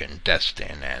beach in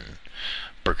Destin and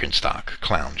Birkenstock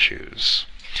clown shoes.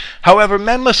 However,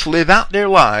 men must live out their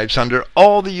lives under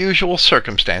all the usual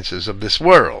circumstances of this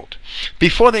world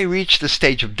before they reach the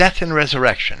stage of death and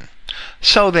resurrection.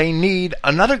 So they need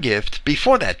another gift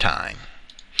before that time.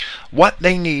 What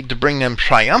they need to bring them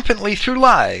triumphantly through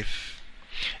life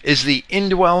is the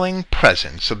indwelling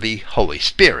presence of the Holy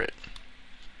Spirit.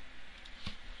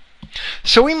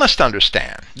 So we must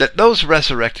understand that those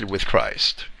resurrected with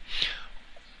Christ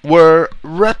were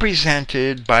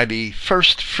represented by the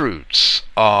first fruits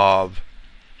of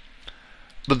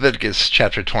Leviticus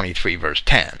chapter 23, verse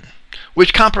 10,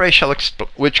 which Comparet shall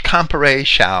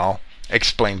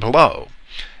explain below,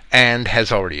 and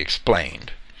has already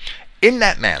explained. In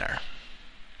that manner,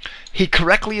 he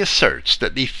correctly asserts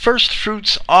that the first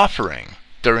fruits offering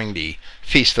during the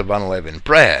Feast of Unleavened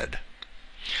Bread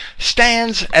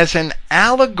stands as an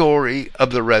allegory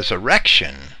of the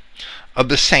resurrection of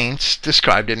the saints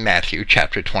described in Matthew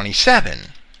chapter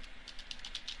 27.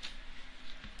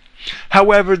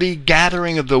 However, the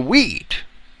gathering of the wheat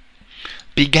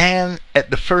began at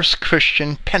the first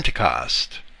Christian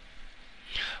Pentecost,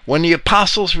 when the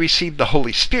apostles received the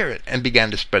Holy Spirit and began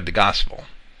to spread the gospel.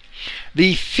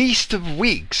 The Feast of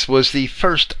Weeks was the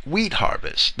first wheat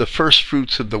harvest, the first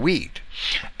fruits of the wheat,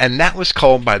 and that was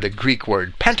called by the Greek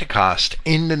word Pentecost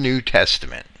in the New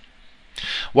Testament.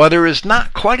 While there is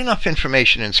not quite enough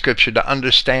information in Scripture to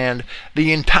understand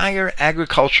the entire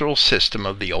agricultural system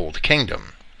of the Old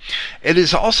Kingdom, it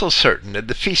is also certain that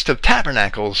the Feast of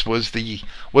Tabernacles was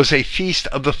a feast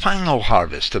of the final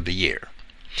harvest of the year,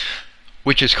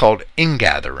 which is called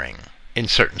ingathering in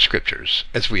certain scriptures,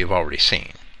 as we have already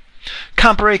seen.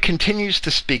 Comparet continues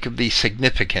to speak of the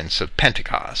significance of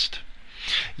Pentecost.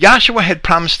 Yahshua had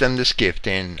promised them this gift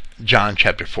in John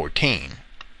chapter 14.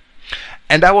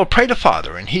 And I will pray the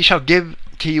Father, and he shall give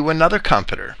to you another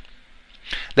Comforter,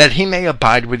 that he may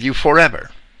abide with you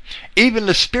forever, even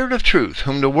the Spirit of truth,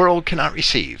 whom the world cannot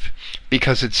receive,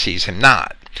 because it sees him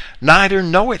not, neither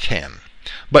knoweth him.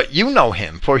 But you know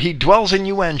him, for he dwells in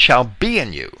you and shall be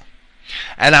in you.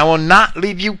 And I will not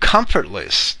leave you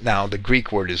comfortless. Now, the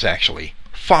Greek word is actually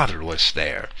fatherless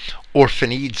there.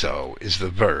 Orphanizo is the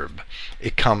verb.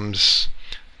 It comes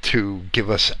to give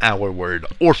us our word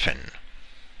orphan.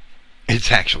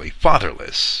 It's actually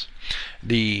fatherless.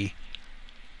 The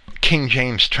King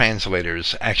James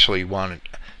translators actually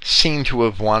seem to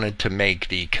have wanted to make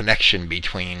the connection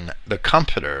between the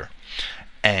Comforter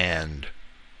and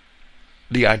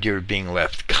the idea of being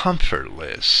left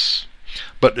comfortless.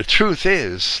 But the truth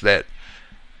is that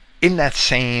in that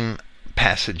same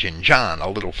passage in John, a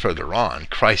little further on,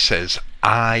 Christ says,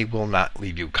 I will not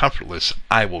leave you comfortless,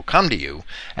 I will come to you.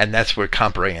 And that's where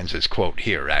Comparet ends his quote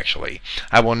here, actually.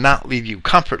 I will not leave you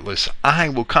comfortless, I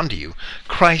will come to you.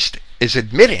 Christ is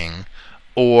admitting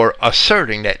or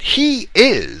asserting that he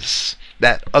is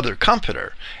that other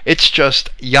comforter. It's just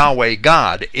Yahweh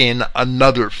God in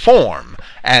another form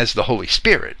as the Holy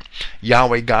Spirit.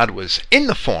 Yahweh God was in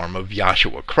the form of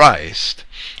Yahshua Christ.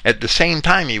 At the same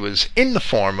time, he was in the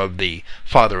form of the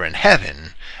Father in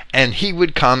heaven, and he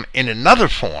would come in another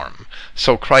form.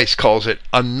 So Christ calls it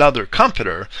another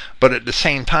comforter, but at the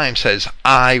same time says,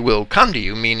 I will come to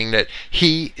you, meaning that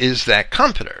he is that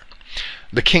comforter.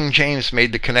 The King James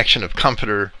made the connection of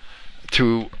comforter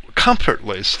to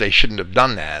comfortless. They shouldn't have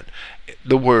done that.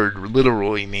 The word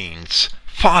literally means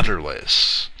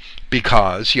fatherless,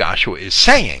 because Yahshua is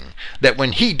saying that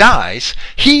when he dies,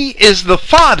 he is the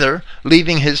Father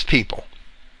leaving his people.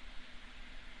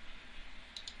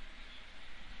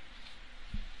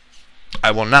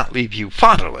 I will not leave you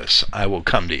fatherless, I will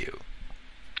come to you.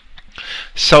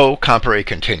 So, Comparet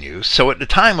continues, so at the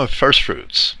time of first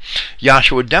fruits,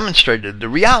 Yahshua demonstrated the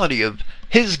reality of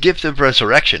his gift of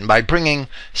resurrection by bringing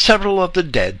several of the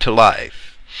dead to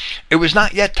life. It was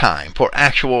not yet time for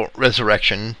actual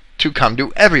resurrection to come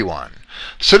to everyone,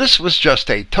 so this was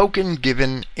just a token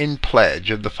given in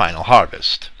pledge of the final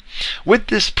harvest. With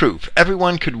this proof,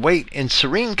 everyone could wait in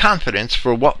serene confidence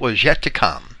for what was yet to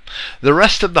come. The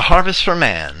rest of the harvest for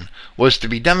man was to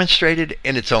be demonstrated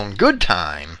in its own good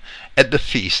time at the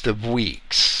Feast of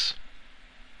Weeks.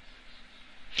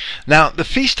 Now, the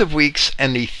Feast of Weeks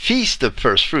and the Feast of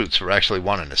First Fruits were actually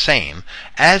one and the same,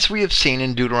 as we have seen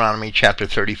in Deuteronomy chapter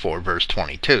 34, verse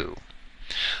 22.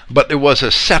 But there was a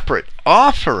separate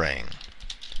offering,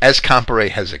 as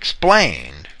Comparet has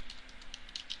explained,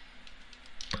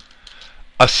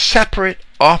 a separate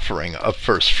offering of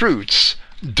first fruits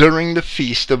during the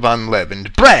Feast of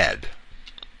Unleavened Bread.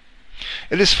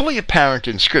 It is fully apparent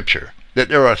in Scripture that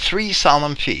there are 3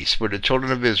 solemn feasts where the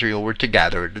children of Israel were to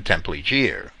gather at the temple each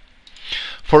year.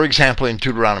 For example, in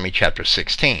Deuteronomy chapter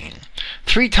 16,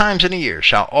 3 times in a year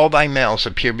shall all thy males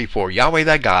appear before Yahweh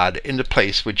thy God in the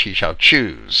place which he shall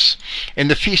choose, in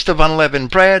the Feast of Unleavened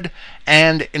Bread,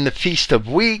 and in the Feast of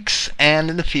Weeks, and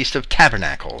in the Feast of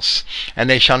Tabernacles, and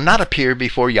they shall not appear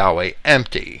before Yahweh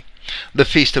empty. The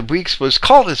Feast of Weeks was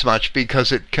called as much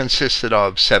because it consisted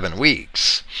of 7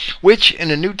 weeks, which in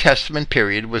the New Testament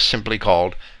period was simply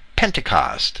called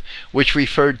Pentecost, which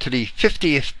referred to the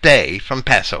 50th day from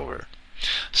Passover.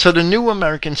 So the New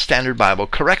American Standard Bible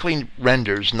correctly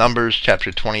renders Numbers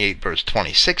chapter 28 verse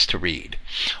 26 to read,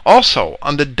 also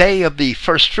on the day of the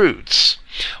first fruits,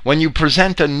 when you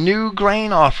present a new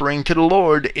grain offering to the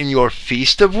Lord in your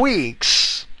Feast of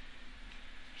Weeks,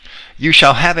 you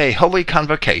shall have a holy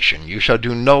convocation. You shall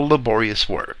do no laborious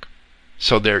work.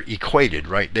 So they're equated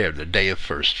right there, the day of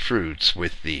first fruits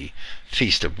with the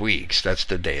Feast of Weeks. That's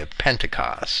the day of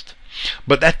Pentecost.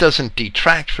 But that doesn't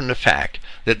detract from the fact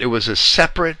that there was a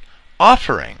separate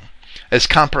offering. As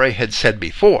Comparet had said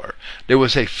before, there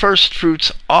was a first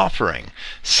fruits offering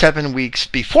 7 weeks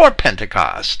before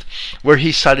Pentecost, where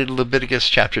he cited Leviticus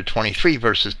chapter 23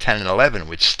 verses 10 and 11,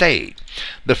 which state,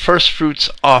 the first fruits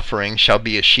offering shall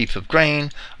be a sheaf of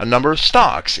grain, a number of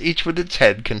stalks, each with its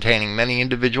head containing many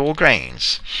individual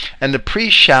grains, and the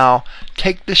priest shall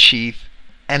take the sheaf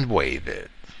and wave it.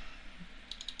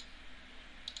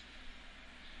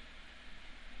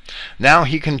 Now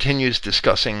he continues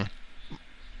discussing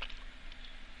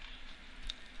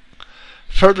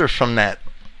further from that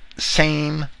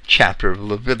same chapter of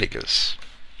Leviticus.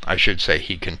 I should say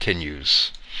he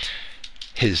continues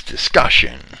his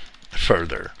discussion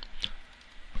further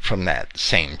from that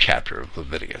same chapter of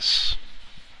Leviticus.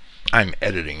 I'm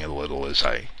editing a little as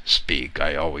I speak.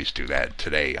 I always do that.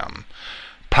 Today I'm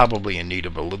probably in need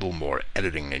of a little more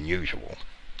editing than usual.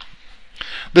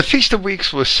 The Feast of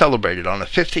Weeks was celebrated on the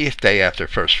 50th day after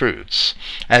first fruits,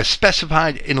 as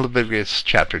specified in Leviticus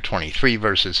chapter 23,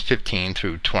 verses 15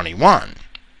 through 21.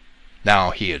 Now,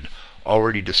 he had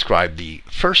already described the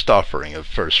first offering of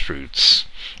first fruits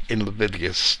in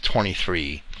Leviticus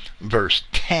 23, verse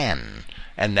 10,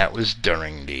 and that was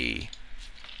during the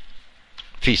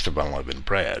Feast of Unleavened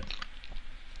Bread.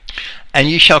 And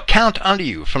ye shall count unto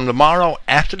you from the morrow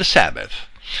after the Sabbath,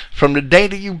 from the day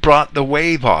that you brought the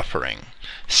wave offering,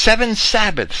 7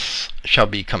 Sabbaths shall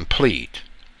be complete.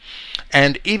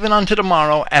 And even unto the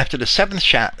morrow after the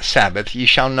 7th Sabbath ye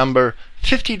shall number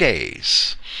 50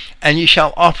 days, and ye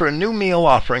shall offer a new meal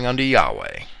offering unto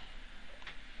Yahweh.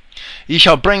 Ye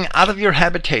shall bring out of your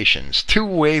habitations 2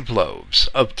 wave loaves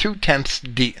of 2/10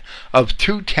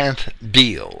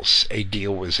 deals. A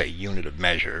deal was a unit of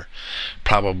measure,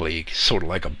 probably sort of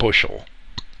like a bushel.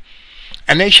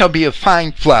 And they shall be of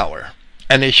fine flour,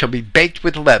 and they shall be baked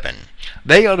with leaven.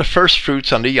 They are the first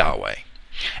fruits unto Yahweh.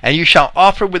 And you shall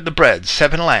offer with the bread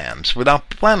 7 lambs,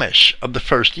 without blemish of the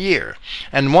first year,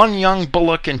 and 1 young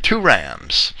bullock and 2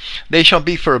 rams. They shall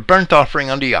be for a burnt offering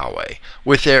unto Yahweh,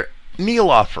 with their meal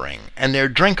offering and their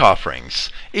drink offerings,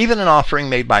 even an offering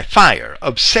made by fire,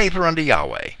 of savour unto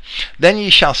Yahweh. Then ye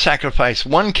shall sacrifice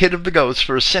 1 kid of the goats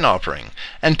for a sin offering,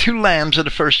 and 2 lambs of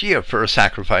the first year for a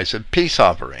sacrifice of peace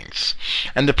offerings.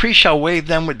 And the priest shall wave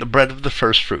them with the bread of the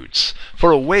first fruits,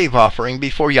 for a wave offering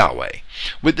before Yahweh.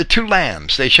 With the 2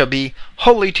 lambs they shall be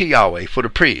holy to Yahweh for the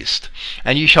priest.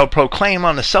 And ye shall proclaim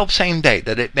on the selfsame day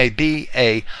that it may be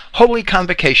a holy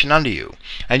convocation unto you,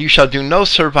 and you shall do no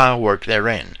servile work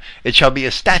therein. It shall be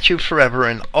a statute forever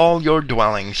in all your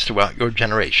dwellings throughout your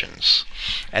generations.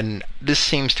 And this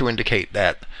seems to indicate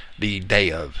that the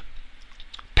day of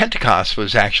Pentecost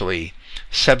was actually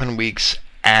 7 weeks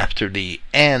after the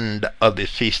end of the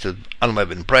Feast of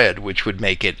Unleavened Bread, which would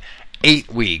make it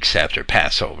 8 weeks after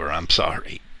Passover.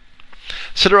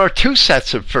 So there are 2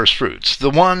 sets of first fruits. The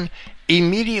one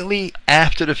immediately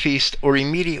after the feast, or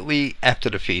immediately after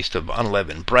the Feast of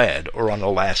Unleavened Bread, or on the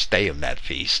last day of that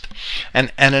feast,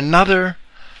 and another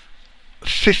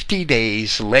 50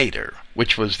 days later,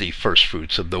 which was the first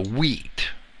fruits of the wheat.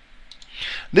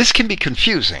 This can be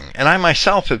confusing, and I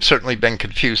myself have certainly been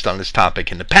confused on this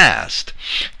topic in the past.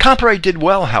 Comparet did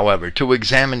well, however, to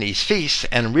examine these feasts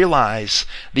and realize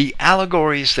the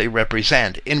allegories they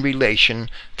represent in relation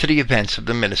to the events of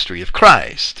the ministry of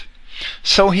Christ.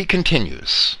 So he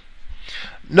continues.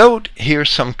 Note here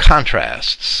some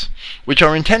contrasts, which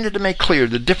are intended to make clear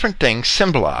the different things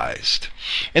symbolized.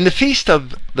 In the Feast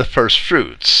of the First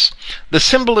Fruits, the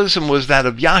symbolism was that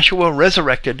of Yahshua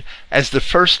resurrected as the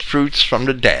first fruits from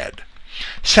the dead.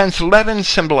 Since leaven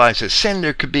symbolizes sin,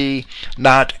 there could be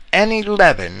not any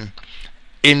leaven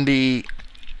in the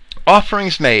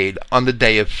offerings made on the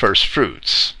day of first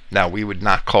fruits. Now, we would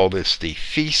not call this the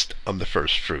Feast of the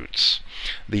First Fruits.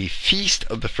 The Feast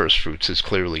of the First Fruits is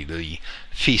clearly the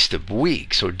Feast of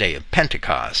Weeks, or Day of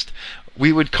Pentecost.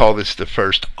 We would call this the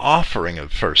first offering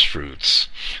of first fruits,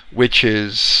 which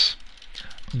is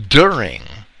during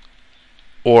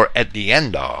or at the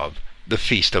end of the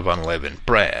Feast of Unleavened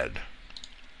Bread.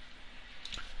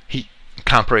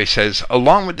 Comparet says,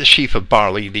 along with the sheaf of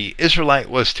barley, the Israelite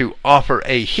was to offer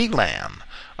a he-lamb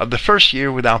of the first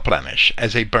year without blemish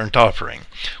as a burnt offering,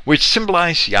 which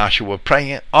symbolized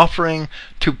Yahshua offering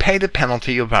to pay the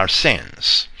penalty of our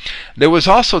sins. There was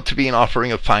also to be an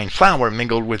offering of fine flour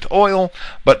mingled with oil,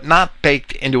 but not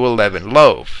baked into a leavened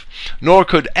loaf. Nor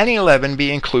could any leaven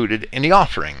be included in the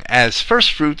offering, as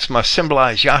first fruits must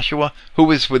symbolize Yahshua, who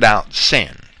is without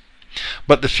sin.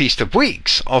 But the Feast of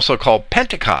Weeks, also called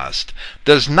Pentecost,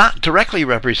 does not directly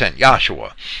represent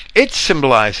Yahshua. It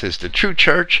symbolizes the true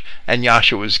church and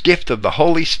Yahshua's gift of the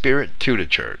Holy Spirit to the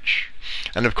church.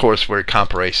 And of course, where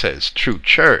Comparet says true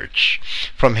church,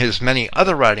 from his many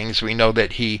other writings we know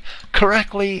that he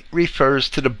correctly refers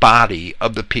to the body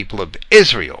of the people of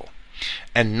Israel,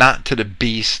 and not to the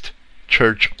beast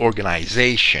church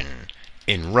organization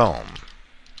in Rome.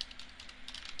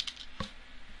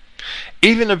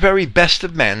 Even the very best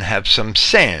of men have some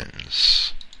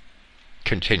sins.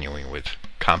 Continuing with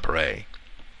Comparet.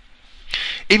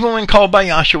 Even when called by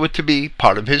Yahshua to be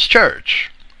part of his church.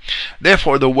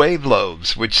 Therefore the wave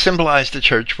loaves, which symbolize the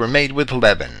church, were made with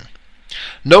leaven.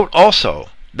 Note also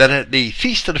that at the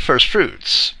Feast of the First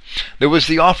Fruits, there was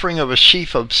the offering of a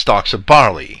sheaf of stalks of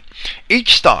barley,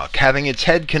 each stalk having its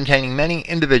head containing many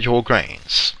individual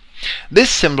grains. This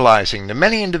symbolizing the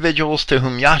many individuals to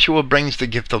whom Yahshua brings the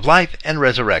gift of life and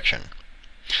resurrection.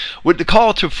 With the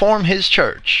call to form his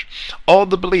church, all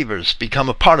the believers become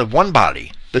a part of one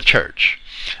body, the church.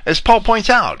 As Paul points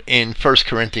out in 1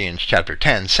 Corinthians chapter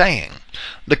 10, saying,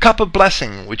 the cup of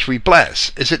blessing which we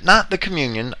bless, is it not the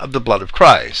communion of the blood of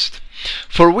Christ?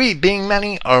 For we, being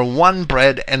many, are one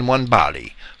bread and one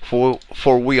body, for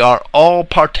we are all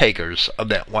partakers of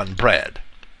that one bread.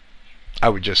 I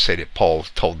would just say that Paul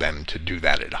told them to do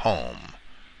that at home,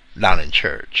 not in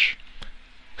church.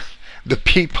 The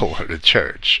people are the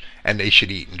church, and they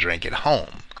should eat and drink at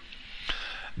home.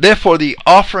 Therefore, the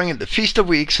offering at the Feast of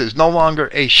Weeks is no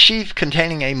longer a sheaf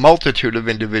containing a multitude of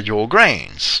individual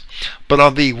grains, but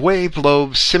are the wave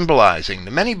loaves symbolizing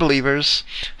the many believers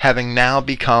having now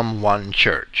become one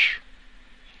church.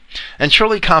 And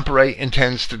surely Comparet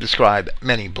intends to describe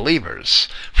many believers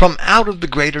from out of the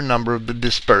greater number of the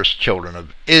dispersed children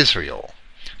of Israel,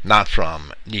 not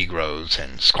from Negroes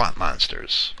and squat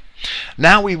monsters.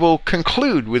 Now we will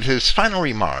conclude with his final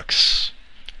remarks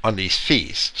on these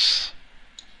feasts.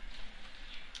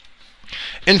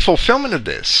 In fulfillment of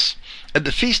this, At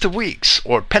the Feast of Weeks,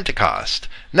 or Pentecost,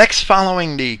 next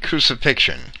following the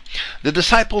crucifixion, the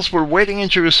disciples were waiting in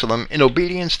Jerusalem in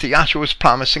obedience to Yahshua's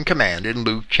promise and command in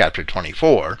Luke chapter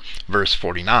 24, verse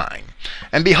 49.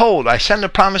 And behold, I send the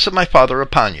promise of my Father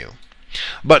upon you.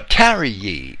 But tarry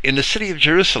ye in the city of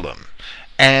Jerusalem,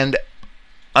 and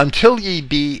until ye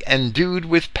be endued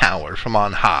with power from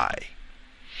on high.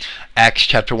 Acts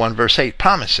chapter 1 verse 8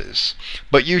 promises,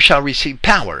 But you shall receive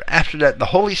power after that the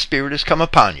Holy Spirit is come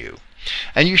upon you.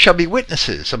 And you shall be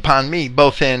witnesses upon me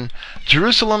both in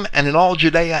Jerusalem and in all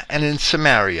Judea and in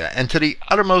Samaria and to the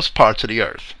uttermost parts of the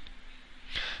earth.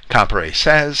 Comparet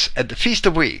says, At the Feast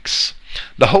of Weeks,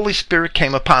 the Holy Spirit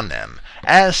came upon them,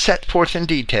 as set forth in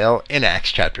detail in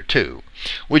Acts chapter 2,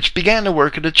 which began the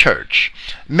work of the church,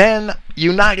 men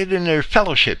united in their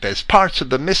fellowship as parts of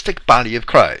the mystic body of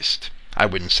Christ. I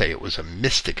wouldn't say it was a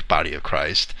mystic body of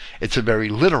Christ. It's a very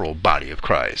literal body of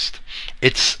Christ.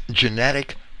 It's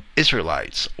genetic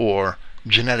Israelites, or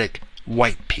genetic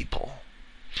white people.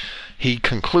 He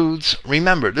concludes,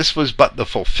 Remember, this was but the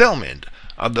fulfillment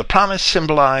of the promise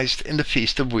symbolized in the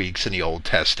Feast of Weeks in the Old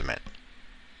Testament.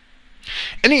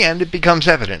 In the end, it becomes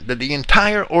evident that the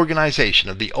entire organization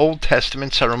of the Old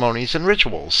Testament ceremonies and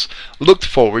rituals looked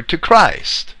forward to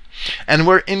Christ, and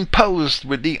were imposed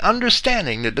with the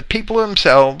understanding that the people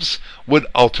themselves would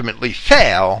ultimately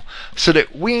fail, so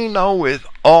that we know with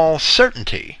all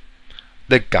certainty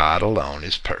that God alone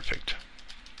is perfect.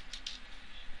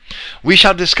 We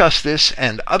shall discuss this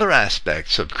and other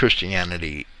aspects of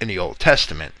Christianity in the Old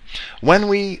Testament when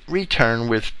we return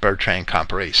with Bertrand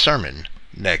Comparet's sermon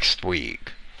next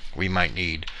week. We might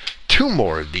need 2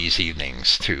 more of these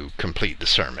evenings to complete the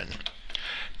sermon.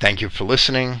 Thank you for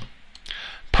listening.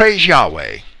 Praise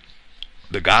Yahweh,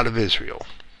 the God of Israel,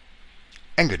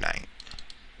 and good night.